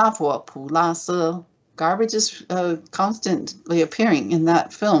 The Dafo Pu La Se. Garbage is constantly appearing in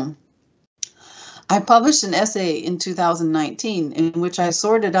that film. I published an essay in 2019 in which I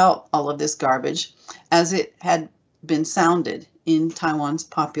sorted out all of this garbage as it had been sounded in Taiwan's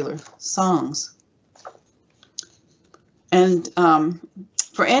popular songs. And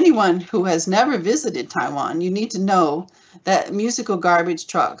for anyone who has never visited Taiwan, you need to know that musical garbage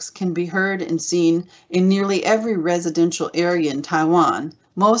trucks can be heard and seen in nearly every residential area in Taiwan,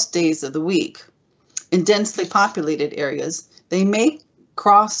 most days of the week. In densely populated areas, they may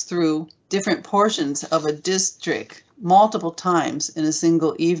cross through different portions of a district multiple times in a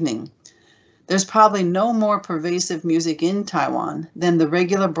single evening. There's probably no more pervasive music in Taiwan than the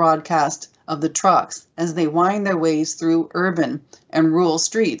regular broadcast of the trucks as they wind their ways through urban and rural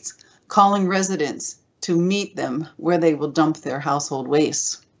streets, calling residents to meet them where they will dump their household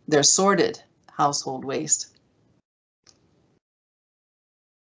waste, their sorted household waste.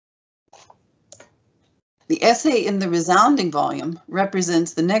 The essay in the Resounding volume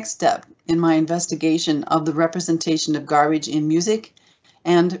represents the next step in my investigation of the representation of garbage in music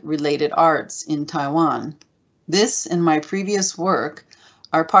and related arts in Taiwan. This and my previous work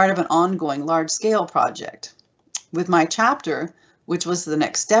are part of an ongoing large-scale project. With my chapter, which was the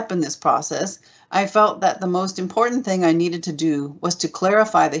next step in this process, I felt that the most important thing I needed to do was to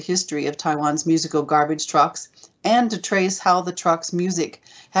clarify the history of Taiwan's musical garbage trucks and to trace how the truck's music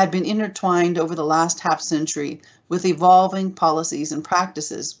had been intertwined over the last half-century with evolving policies and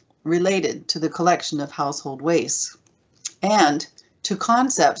practices related to the collection of household waste and to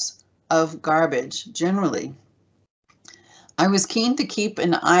concepts of garbage generally. I was keen to keep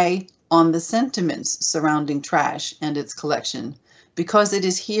an eye on the sentiments surrounding trash and its collection, because it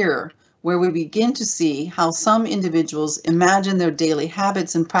is here where we begin to see how some individuals imagine their daily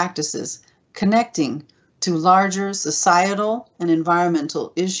habits and practices connecting to larger societal and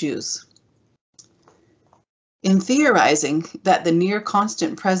environmental issues. In theorizing that the near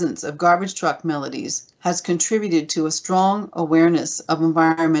constant presence of garbage truck melodies has contributed to a strong awareness of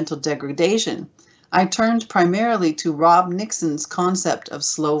environmental degradation, I turned primarily to Rob Nixon's concept of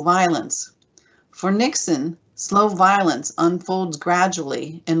slow violence. For Nixon, slow violence unfolds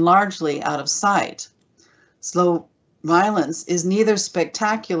gradually and largely out of sight. Slow violence is neither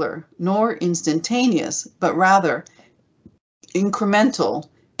spectacular nor instantaneous, but rather incremental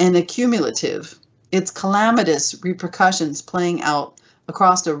and accumulative, its calamitous repercussions playing out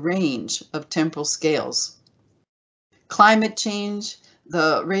across a range of temporal scales. Climate change,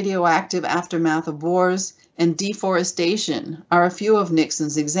 the radioactive aftermath of wars, and deforestation are a few of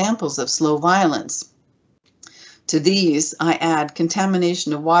Nixon's examples of slow violence. To these, I add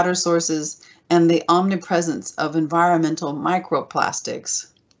contamination of water sources and the omnipresence of environmental microplastics.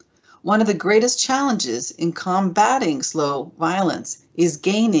 One of the greatest challenges in combating slow violence is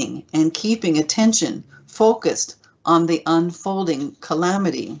gaining and keeping attention focused on the unfolding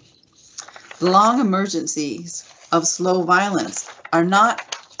calamity. The long emergencies of slow violence are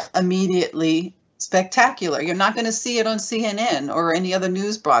not immediately spectacular. You're not going to see it on CNN or any other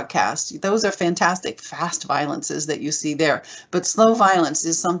news broadcast. Those are fantastic, fast violences that you see there. But slow violence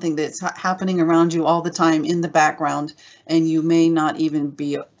is something that's happening around you all the time in the background, and you may not even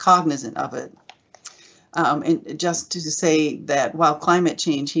be cognizant of it. And just to say that while climate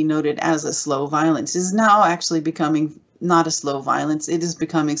change, he noted as a slow violence, is now actually becoming not a slow violence. It is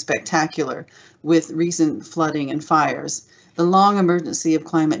becoming spectacular with recent flooding and fires. The long emergency of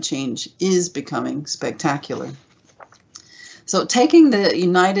climate change is becoming spectacular. So taking the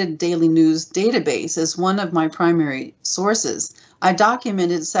United Daily News database as one of my primary sources, I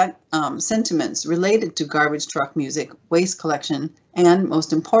documented sentiments related to garbage truck music, waste collection, and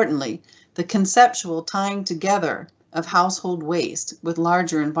most importantly, the conceptual tying together of household waste with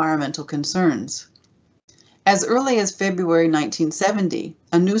larger environmental concerns. As early as February 1970,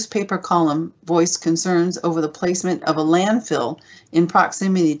 a newspaper column voiced concerns over the placement of a landfill in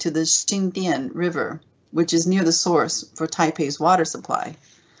proximity to the Xindian River, which is near the source for Taipei's water supply.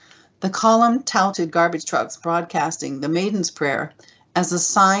 The column touted garbage trucks broadcasting the Maiden's Prayer as a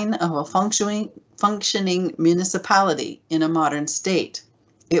sign of a functioning municipality in a modern state.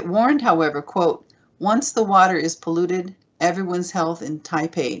 It warned, however, quote, "Once the water is polluted, everyone's health in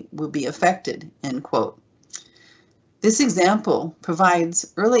Taipei will be affected," end quote. This example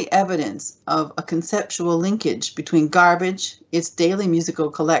provides early evidence of a conceptual linkage between garbage, its daily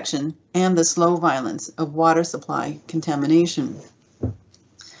musical collection, and the slow violence of water supply contamination.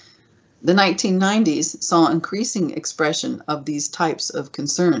 The 1990s saw increasing expression of these types of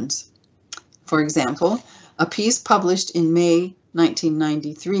concerns. For example, a piece published in May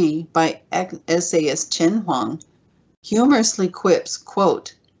 1993 by essayist Chen Huang humorously quips,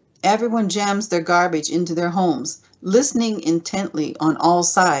 quote, "Everyone jams their garbage into their homes, listening intently on all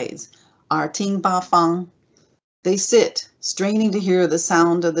sides, ting ba fang. They sit, straining to hear the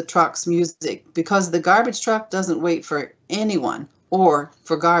sound of the truck's music, because the garbage truck doesn't wait for anyone or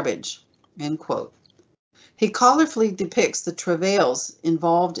for garbage," end quote. He colorfully depicts the travails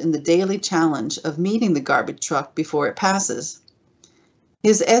involved in the daily challenge of meeting the garbage truck before it passes.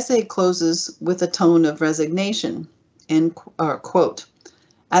 His essay closes with a tone of resignation, end quote.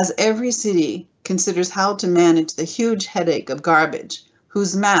 "As every city considers how to manage the huge headache of garbage,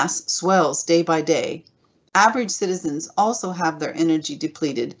 whose mass swells day by day, average citizens also have their energy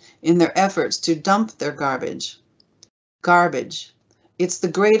depleted in their efforts to dump their garbage. Garbage. It's the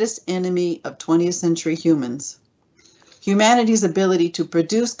greatest enemy of 20th century humans. Humanity's ability to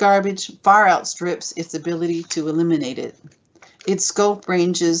produce garbage far outstrips its ability to eliminate it. Its scope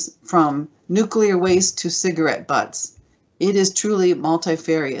ranges from nuclear waste to cigarette butts. It is truly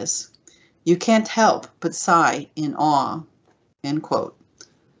multifarious. You can't help but sigh in awe," end quote.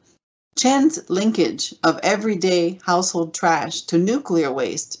 Chen's linkage of everyday household trash to nuclear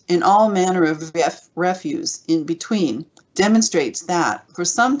waste and all manner of refuse in between demonstrates that, for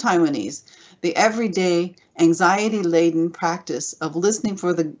some Taiwanese, the everyday anxiety-laden practice of listening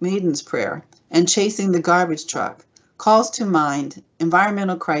for the Maiden's Prayer and chasing the garbage truck calls to mind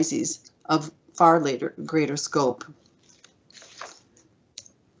environmental crises of far greater scope.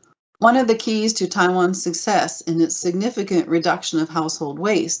 One of the keys to Taiwan's success in its significant reduction of household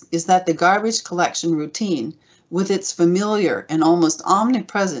waste is that the garbage collection routine, with its familiar and almost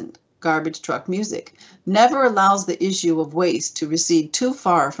omnipresent garbage truck music, never allows the issue of waste to recede too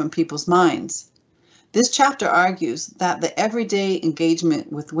far from people's minds. This chapter argues that the everyday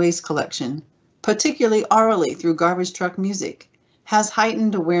engagement with waste collection, particularly orally through garbage truck music, has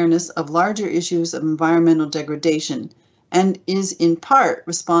heightened awareness of larger issues of environmental degradation and is in part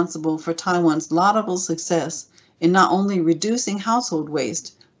responsible for Taiwan's laudable success in not only reducing household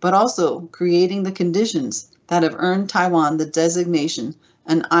waste, but also creating the conditions that have earned Taiwan the designation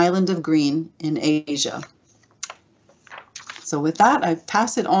an island of green in Asia. So with that, I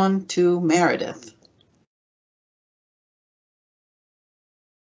pass it on to Meredith.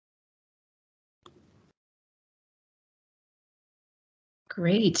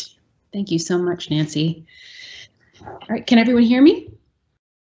 Great. Thank you so much, Nancy. All right, can everyone hear me?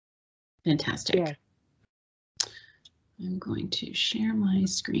 Fantastic. Yeah. I'm going to share my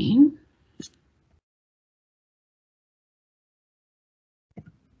screen.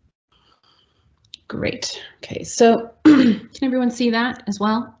 Great. Okay, so can everyone see that as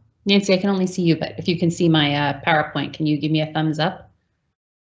well? Nancy, I can only see you, but if you can see my PowerPoint, can you give me a thumbs up?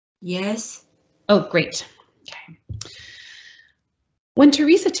 Yes. Oh, great. Okay. When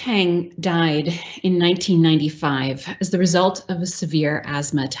Teresa Tang died in 1995 as the result of a severe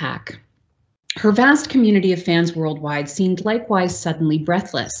asthma attack, her vast community of fans worldwide seemed likewise suddenly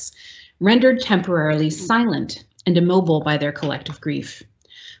breathless, rendered temporarily silent and immobile by their collective grief.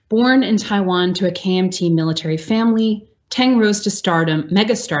 Born in Taiwan to a KMT military family, Tang rose to stardom,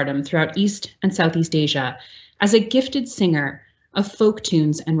 mega-stardom throughout East and Southeast Asia as a gifted singer of folk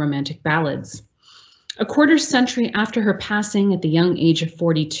tunes and romantic ballads. A quarter century after her passing at the young age of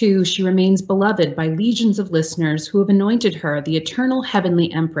 42, she remains beloved by legions of listeners who have anointed her the eternal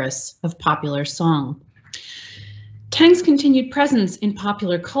heavenly empress of popular song. Tang's continued presence in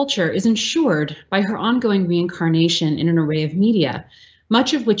popular culture is ensured by her ongoing reincarnation in an array of media,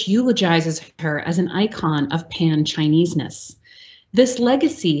 much of which eulogizes her as an icon of pan-Chineseness. This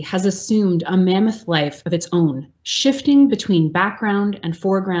legacy has assumed a mammoth life of its own, shifting between background and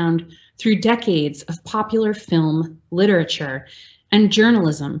foreground through decades of popular film, literature, and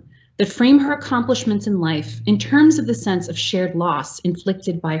journalism that frame her accomplishments in life in terms of the sense of shared loss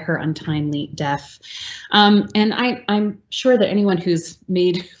inflicted by her untimely death. And I'm sure that anyone who's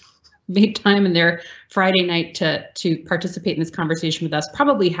made time in their Friday night to participate in this conversation with us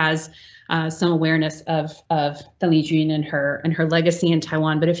probably has some awareness of Li Jun and her legacy in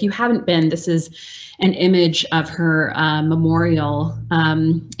Taiwan. But if you haven't been, this is an image of her memorial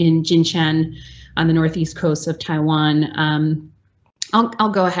in Jinshan on the northeast coast of Taiwan. I'll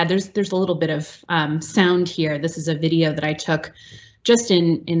go ahead. There's a little bit of sound here. This is a video that I took just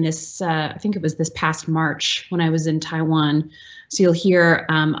in this, I think it was this past March when I was in Taiwan. So you'll hear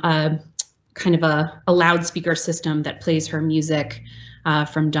a kind of a loudspeaker system that plays her music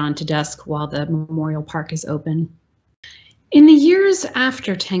from dawn to dusk while the memorial park is open. In the years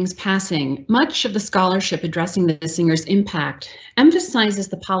after Teng's passing, much of the scholarship addressing the singer's impact emphasizes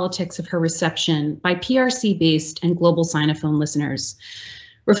the politics of her reception by PRC-based and global Sinophone listeners.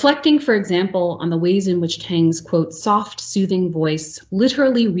 Reflecting, for example, on the ways in which Teng's, quote, soft, soothing voice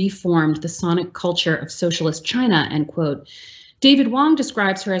literally reformed the sonic culture of socialist China, end quote, David Wong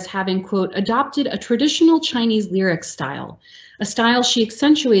describes her as having, quote, adopted a traditional Chinese lyric style, a style she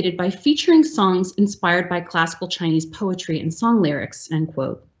accentuated by featuring songs inspired by classical Chinese poetry and song lyrics, end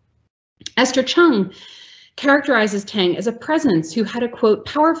quote. Esther Chung characterizes Teng as a presence who had a, quote,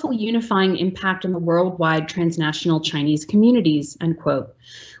 powerful unifying impact on the worldwide transnational Chinese communities, end quote.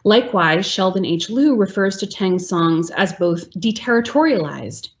 Likewise, Sheldon H. Liu refers to Teng's songs as both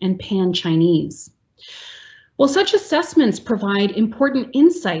deterritorialized and pan-Chinese. While such assessments provide important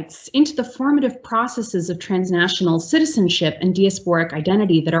insights into the formative processes of transnational citizenship and diasporic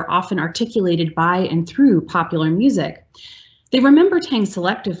identity that are often articulated by and through popular music, they remember Teng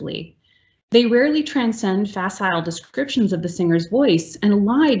selectively. They rarely transcend facile descriptions of the singer's voice and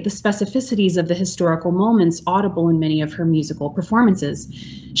elide the specificities of the historical moments audible in many of her musical performances,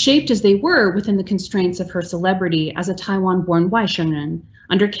 shaped as they were within the constraints of her celebrity as a Taiwan-born Waishengren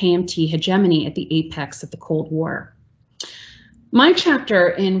under KMT hegemony at the apex of the Cold War. My chapter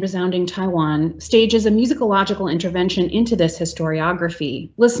in Resounding Taiwan stages a musicological intervention into this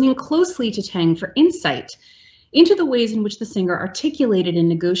historiography, listening closely to Teng for insight into the ways in which the singer articulated and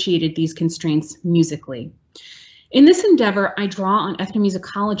negotiated these constraints musically. In this endeavor, I draw on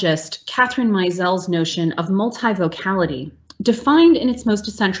ethnomusicologist Catherine Meisel's notion of multivocality, defined in its most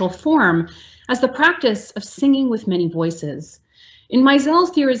essential form as the practice of singing with many voices. In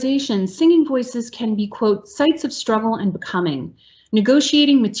Meisel's theorization, singing voices can be, quote, sites of struggle and becoming,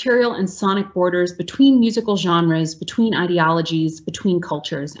 negotiating material and sonic borders between musical genres, between ideologies, between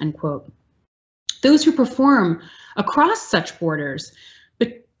cultures, end quote. Those who perform across such borders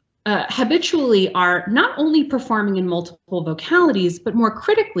habitually are not only performing in multiple vocalities, but more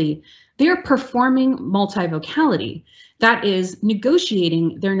critically, they are performing multivocality, that is,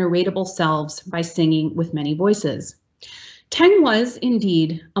 negotiating their narratable selves by singing with many voices. Teng was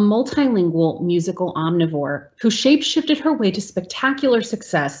indeed a multilingual musical omnivore who shape-shifted her way to spectacular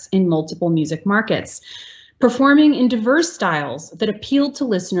success in multiple music markets, performing in diverse styles that appealed to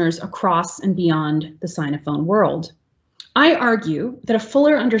listeners across and beyond the Sinophone world. I argue that a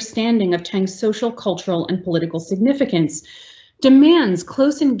fuller understanding of Teng's social, cultural, and political significance demands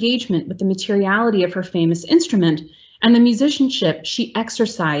close engagement with the materiality of her famous instrument and the musicianship she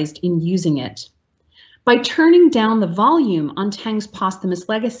exercised in using it. By turning down the volume on Teng's posthumous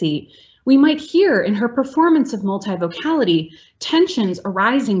legacy, we might hear in her performance of multivocality tensions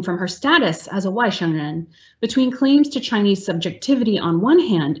arising from her status as a Waishengren, between claims to Chinese subjectivity on one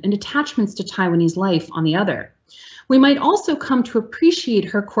hand and attachments to Taiwanese life on the other. We might also come to appreciate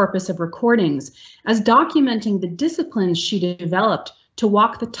her corpus of recordings as documenting the disciplines she developed to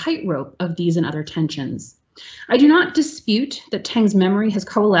walk the tightrope of these and other tensions. I do not dispute that Teng's memory has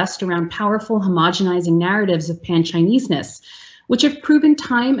coalesced around powerful homogenizing narratives of pan-Chineseness, which have proven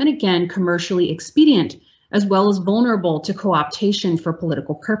time and again commercially expedient, as well as vulnerable to co-optation for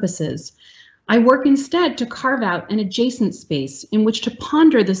political purposes. I work instead to carve out an adjacent space in which to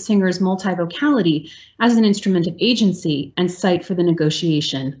ponder the singer's multivocality as an instrument of agency and site for the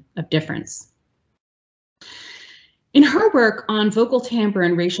negotiation of difference. In her work on vocal timbre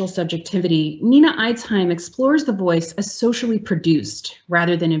and racial subjectivity, Nina Eidsheim explores the voice as socially produced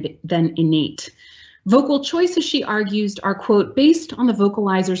rather than innate. Vocal choices, she argues, are, quote, based on the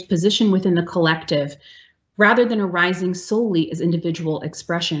vocalizer's position within the collective, rather than arising solely as individual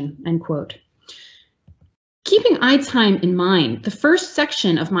expression, end quote. Keeping Eidsheim in mind, the first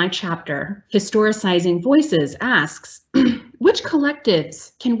section of my chapter, Historicizing Voices, asks, which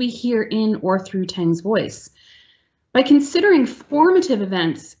collectives can we hear in or through Teng's voice? By considering formative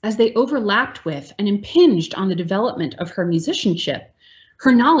events as they overlapped with and impinged on the development of her musicianship,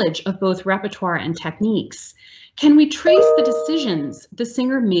 her knowledge of both repertoire and techniques? Can we trace the decisions the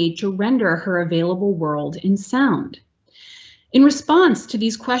singer made to render her available world in sound? In response to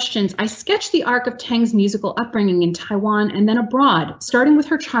these questions, I sketched the arc of Tang's musical upbringing in Taiwan and then abroad, starting with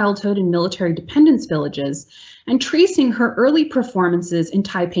her childhood in military dependence villages and tracing her early performances in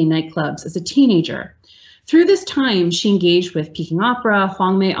Taipei nightclubs as a teenager. Through this time, she engaged with Peking opera,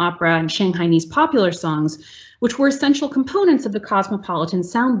 Huangmei opera, and Shanghainese popular songs, which were essential components of the cosmopolitan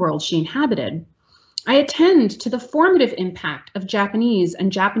sound world she inhabited. I attend to the formative impact of Japanese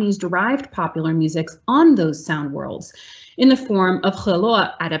and Japanese-derived popular musics on those sound worlds, in the form of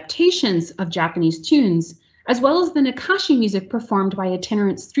Heloa adaptations of Japanese tunes, as well as the Nakashi music performed by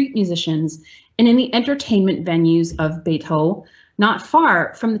itinerant street musicians and in the entertainment venues of Beito, not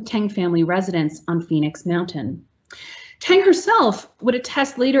far from the Tang family residence on Phoenix Mountain. Tang herself would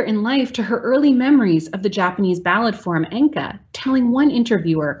attest later in life to her early memories of the Japanese ballad form enka, telling one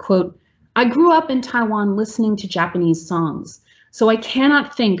interviewer, quote, "I grew up in Taiwan listening to Japanese songs, so I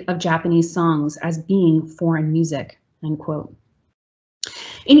cannot think of Japanese songs as being foreign music." End quote.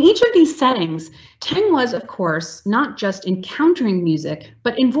 In each of these settings, Tang was, of course, not just encountering music,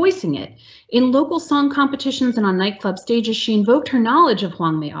 but in voicing it. In local song competitions and on nightclub stages, she invoked her knowledge of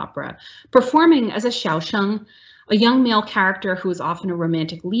Huangmei opera, performing as a xiaosheng, a young male character who was often a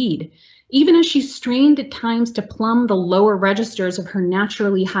romantic lead. Even as she strained at times to plumb the lower registers of her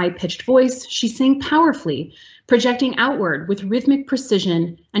naturally high-pitched voice, she sang powerfully, projecting outward with rhythmic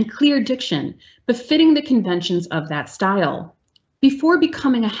precision and clear diction, befitting the conventions of that style. Before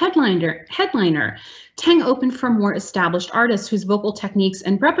becoming a headliner, Tang opened for more established artists whose vocal techniques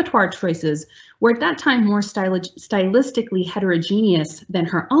and repertoire choices were at that time more stylistically heterogeneous than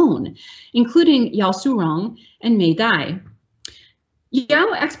her own, including Yao Surong and Mei Dai. Yao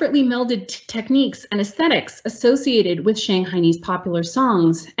expertly melded techniques and aesthetics associated with Shanghainese popular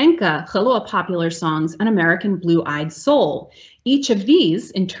songs, enka, Heloa popular songs, and American blue-eyed soul. Each of these,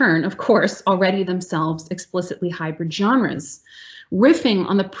 in turn, of course, already themselves explicitly hybrid genres. Riffing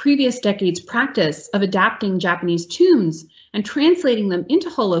on the previous decade's practice of adapting Japanese tunes and translating them into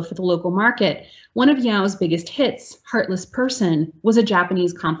Holo for the local market, one of Yao's biggest hits, Heartless Person, was a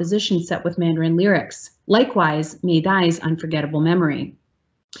Japanese composition set with Mandarin lyrics. Likewise, Mei Dai's Unforgettable Memory.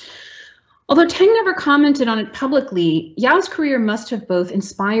 Although Tang never commented on it publicly, Yao's career must have both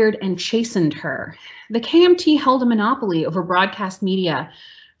inspired and chastened her. The KMT held a monopoly over broadcast media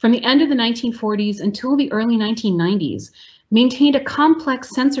from the end of the 1940s until the early 1990s, maintained a complex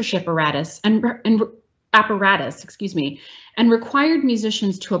censorship apparatus and required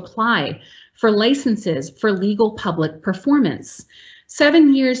musicians to apply for licenses for legal public performance.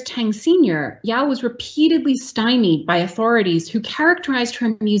 7 years Tang Sr., Yao was repeatedly stymied by authorities who characterized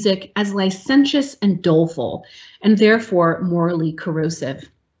her music as licentious and doleful, and therefore morally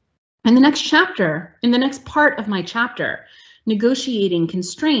corrosive. In the next part of my chapter, Negotiating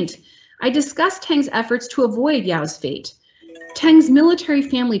Constraint, I discuss Tang's efforts to avoid Yao's fate. Tang's military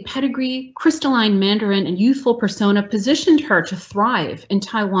family pedigree, crystalline Mandarin, and youthful persona positioned her to thrive in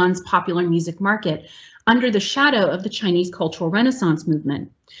Taiwan's popular music market under the shadow of the Chinese Cultural Renaissance movement.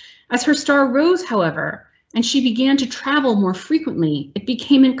 As her star rose, however, and she began to travel more frequently, it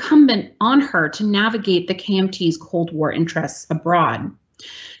became incumbent on her to navigate the KMT's Cold War interests abroad.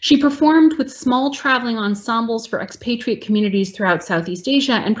 She performed with small traveling ensembles for expatriate communities throughout Southeast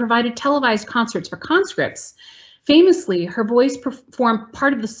Asia and provided televised concerts for conscripts. Famously, her voice performed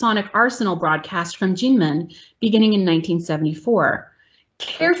part of the Sonic Arsenal broadcast from Jinmen beginning in 1974.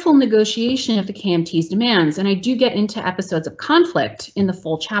 Careful negotiation of the KMT's demands, and I do get into episodes of conflict in the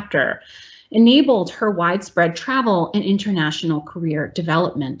full chapter, enabled her widespread travel and international career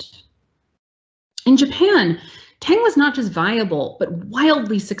development. In Japan, Tang was not just viable, but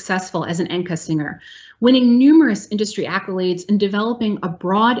wildly successful as an enka singer, winning numerous industry accolades and developing a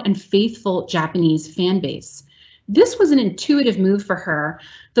broad and faithful Japanese fan base. This was an intuitive move for her.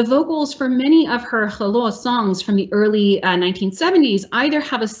 The vocals for many of her Heloa songs from the early 1970s either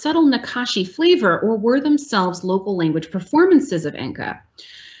have a subtle Nakashi flavor or were themselves local language performances of enka.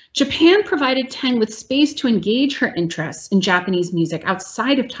 Japan provided Tang with space to engage her interests in Japanese music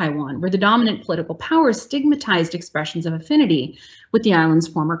outside of Taiwan, where the dominant political powers stigmatized expressions of affinity with the island's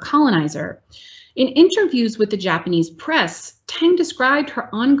former colonizer. In interviews with the Japanese press, Tang described her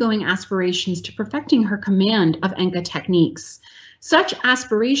ongoing aspirations to perfecting her command of enka techniques. Such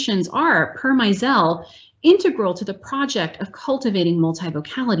aspirations are, per Meisel, integral to the project of cultivating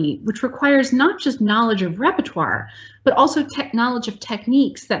multivocality, which requires not just knowledge of repertoire, but also knowledge of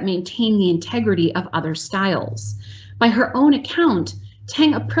techniques that maintain the integrity of other styles. By her own account,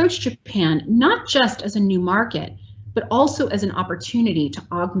 Tang approached Japan not just as a new market, but also as an opportunity to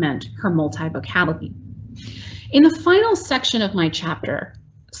augment her multivocality. In the final section of my chapter,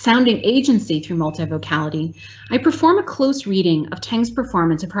 Sounding Agency Through Multivocality, I perform a close reading of Teng's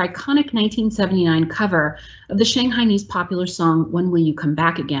performance of her iconic 1979 cover of the Shanghainese popular song When Will You Come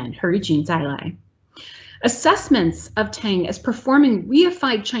Back Again, 何日君再来. Assessments of Teng as performing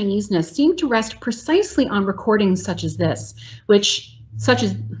reified Chineseness seem to rest precisely on recordings such as this, which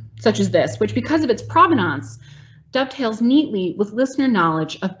because of its provenance, dovetails neatly with listener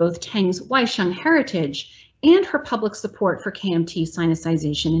knowledge of both Teng's Waisheng heritage and her public support for KMT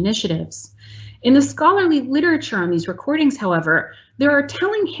sinicization initiatives. In the scholarly literature on these recordings, however, there are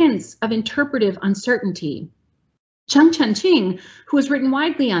telling hints of interpretive uncertainty. Cheng Chenqing, who has written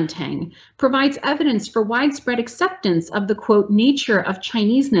widely on Teng, provides evidence for widespread acceptance of the, quote, nature of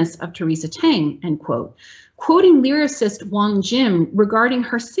Chineseness of Teresa Teng, end quote, quoting lyricist Wang Jim regarding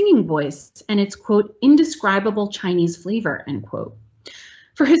her singing voice and its, quote, indescribable Chinese flavor, end quote.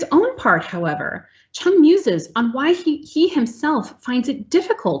 For his own part, however, Cheng muses on why he himself finds it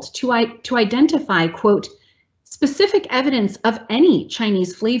difficult to identify, quote, specific evidence of any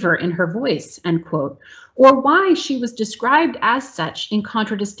Chinese flavor in her voice, end quote, or why she was described as such in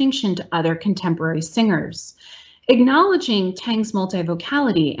contradistinction to other contemporary singers. Acknowledging Teng's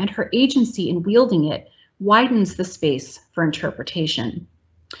multivocality and her agency in wielding it widens the space for interpretation.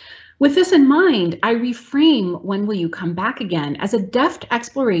 With this in mind, I reframe When Will You Come Back Again as a deft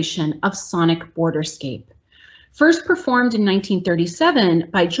exploration of sonic borderscape. First performed in 1937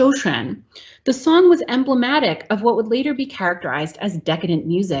 by Zhou Xuan, the song was emblematic of what would later be characterized as decadent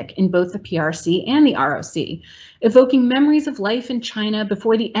music in both the PRC and the ROC, evoking memories of life in China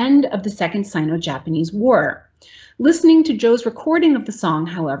before the end of the Second Sino-Japanese War. Listening to Zhou's recording of the song,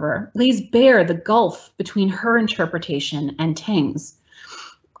 however, lays bare the gulf between her interpretation and Teng's.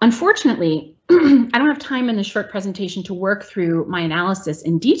 Unfortunately, I don't have time in this short presentation to work through my analysis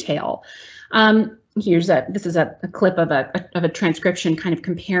in detail. This is a clip of a transcription kind of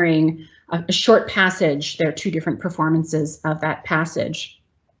comparing a short passage. There are two different performances of that passage.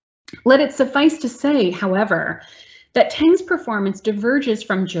 Let it suffice to say, however, that Teng's performance diverges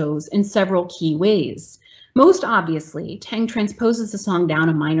from Zhou's in several key ways. Most obviously, Teng transposes the song down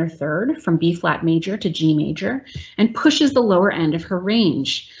a minor third from B flat major to G major and pushes the lower end of her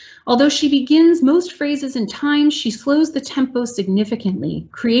range. Although she begins most phrases in time, she slows the tempo significantly,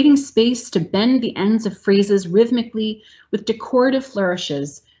 creating space to bend the ends of phrases rhythmically with decorative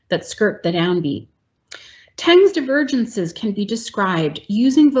flourishes that skirt the downbeat. Teng's divergences can be described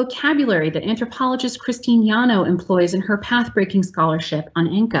using vocabulary that anthropologist Christine Yano employs in her path-breaking scholarship on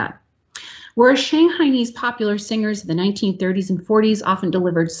Enka. Whereas Shanghainese popular singers of the 1930s and 40s often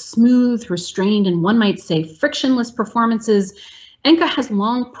delivered smooth, restrained, and one might say frictionless performances, Enka has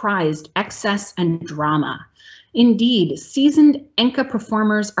long prized excess and drama. Indeed, seasoned Enka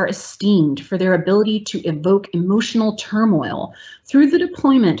performers are esteemed for their ability to evoke emotional turmoil through the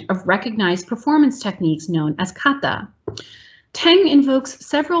deployment of recognized performance techniques known as kata. Teng invokes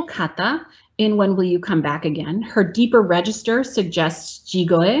several kata in When Will You Come Back Again. Her deeper register suggests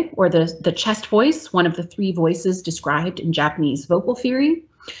jigoe, or the chest voice, one of the three voices described in Japanese vocal theory.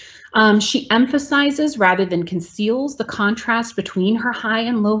 She emphasizes rather than conceals the contrast between her high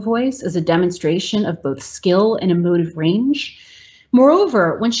and low voice as a demonstration of both skill and emotive range.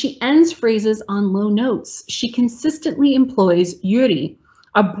 Moreover, when she ends phrases on low notes, she consistently employs yuri,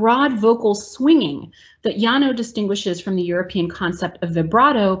 a broad vocal swinging that Yano distinguishes from the European concept of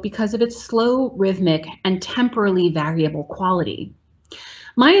vibrato because of its slow, rhythmic, and temporally variable quality.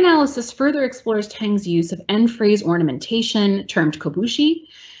 My analysis further explores Teng's use of end phrase ornamentation, termed kobushi,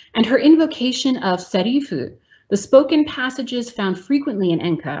 and her invocation of serifu, the spoken passages found frequently in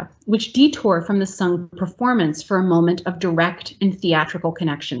Enka, which detour from the sung performance for a moment of direct and theatrical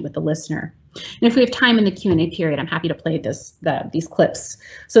connection with the listener. And if we have time in the Q&A period, I'm happy to play these clips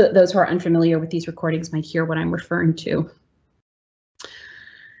so that those who are unfamiliar with these recordings might hear what I'm referring to.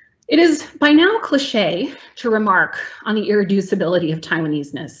 It is by now cliché to remark on the irreducibility of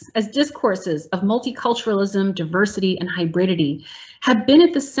Taiwaneseness, as discourses of multiculturalism, diversity, and hybridity have been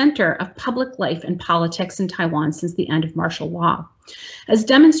at the center of public life and politics in Taiwan since the end of martial law. As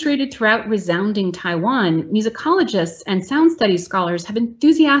demonstrated throughout Resounding Taiwan, musicologists and sound studies scholars have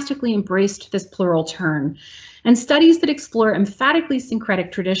enthusiastically embraced this plural turn, and studies that explore emphatically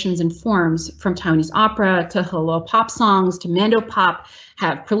syncretic traditions and forms, from Taiwanese opera to Holo pop songs to Mando pop,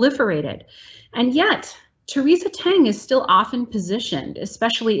 have proliferated. And yet, Teresa Teng is still often positioned,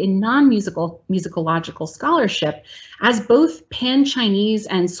 especially in non-musicological scholarship, as both pan-Chinese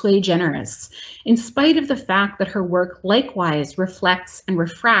and sui generis, in spite of the fact that her work likewise reflects and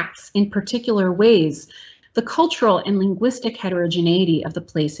refracts in particular ways the cultural and linguistic heterogeneity of the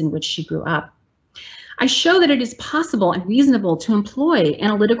place in which she grew up. I show that it is possible and reasonable to employ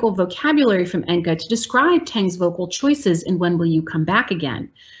analytical vocabulary from Enka to describe Tang's vocal choices in When Will You Come Back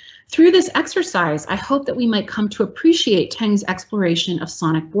Again? Through this exercise, I hope that we might come to appreciate Tang's exploration of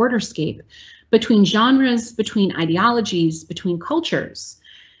sonic borderscape between genres, between ideologies, between cultures.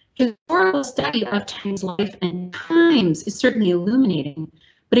 His historical study of Tang's life and times is certainly illuminating,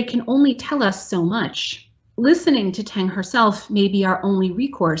 but it can only tell us so much. Listening to Tang herself may be our only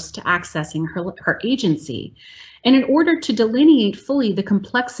recourse to accessing her agency. And in order to delineate fully the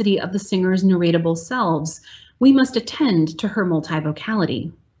complexity of the singer's narratable selves, we must attend to her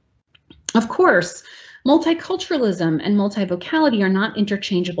multivocality. Of course, multiculturalism and multivocality are not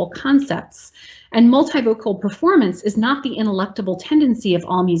interchangeable concepts, and multivocal performance is not the ineluctable tendency of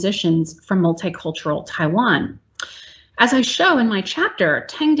all musicians from multicultural Taiwan. As I show in my chapter,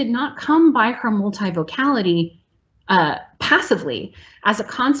 Tang did not come by her multivocality passively as a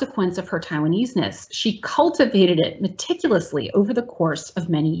consequence of her Taiwanese-ness. She cultivated it meticulously over the course of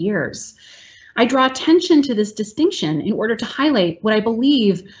many years. I draw attention to this distinction in order to highlight what I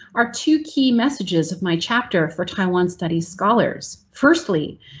believe are two key messages of my chapter for Taiwan Studies scholars.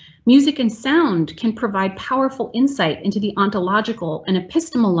 Firstly, music and sound can provide powerful insight into the ontological and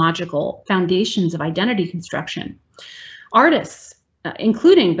epistemological foundations of identity construction. Artists,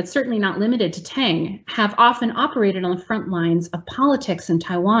 including but certainly not limited to Tang, have often operated on the front lines of politics in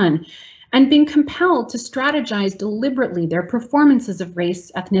Taiwan and been compelled to strategize deliberately their performances of race,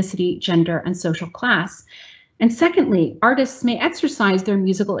 ethnicity, gender, and social class. And secondly, artists may exercise their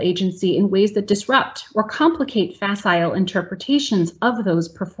musical agency in ways that disrupt or complicate facile interpretations of those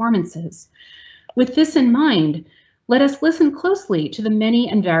performances. With this in mind, let us listen closely to the many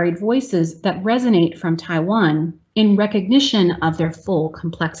and varied voices that resonate from Taiwan in recognition of their full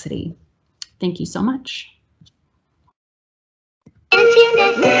complexity. Thank you so much.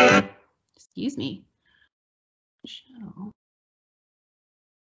 Excuse me.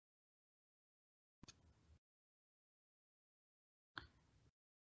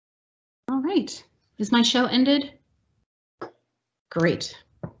 All right, is my show ended? Great.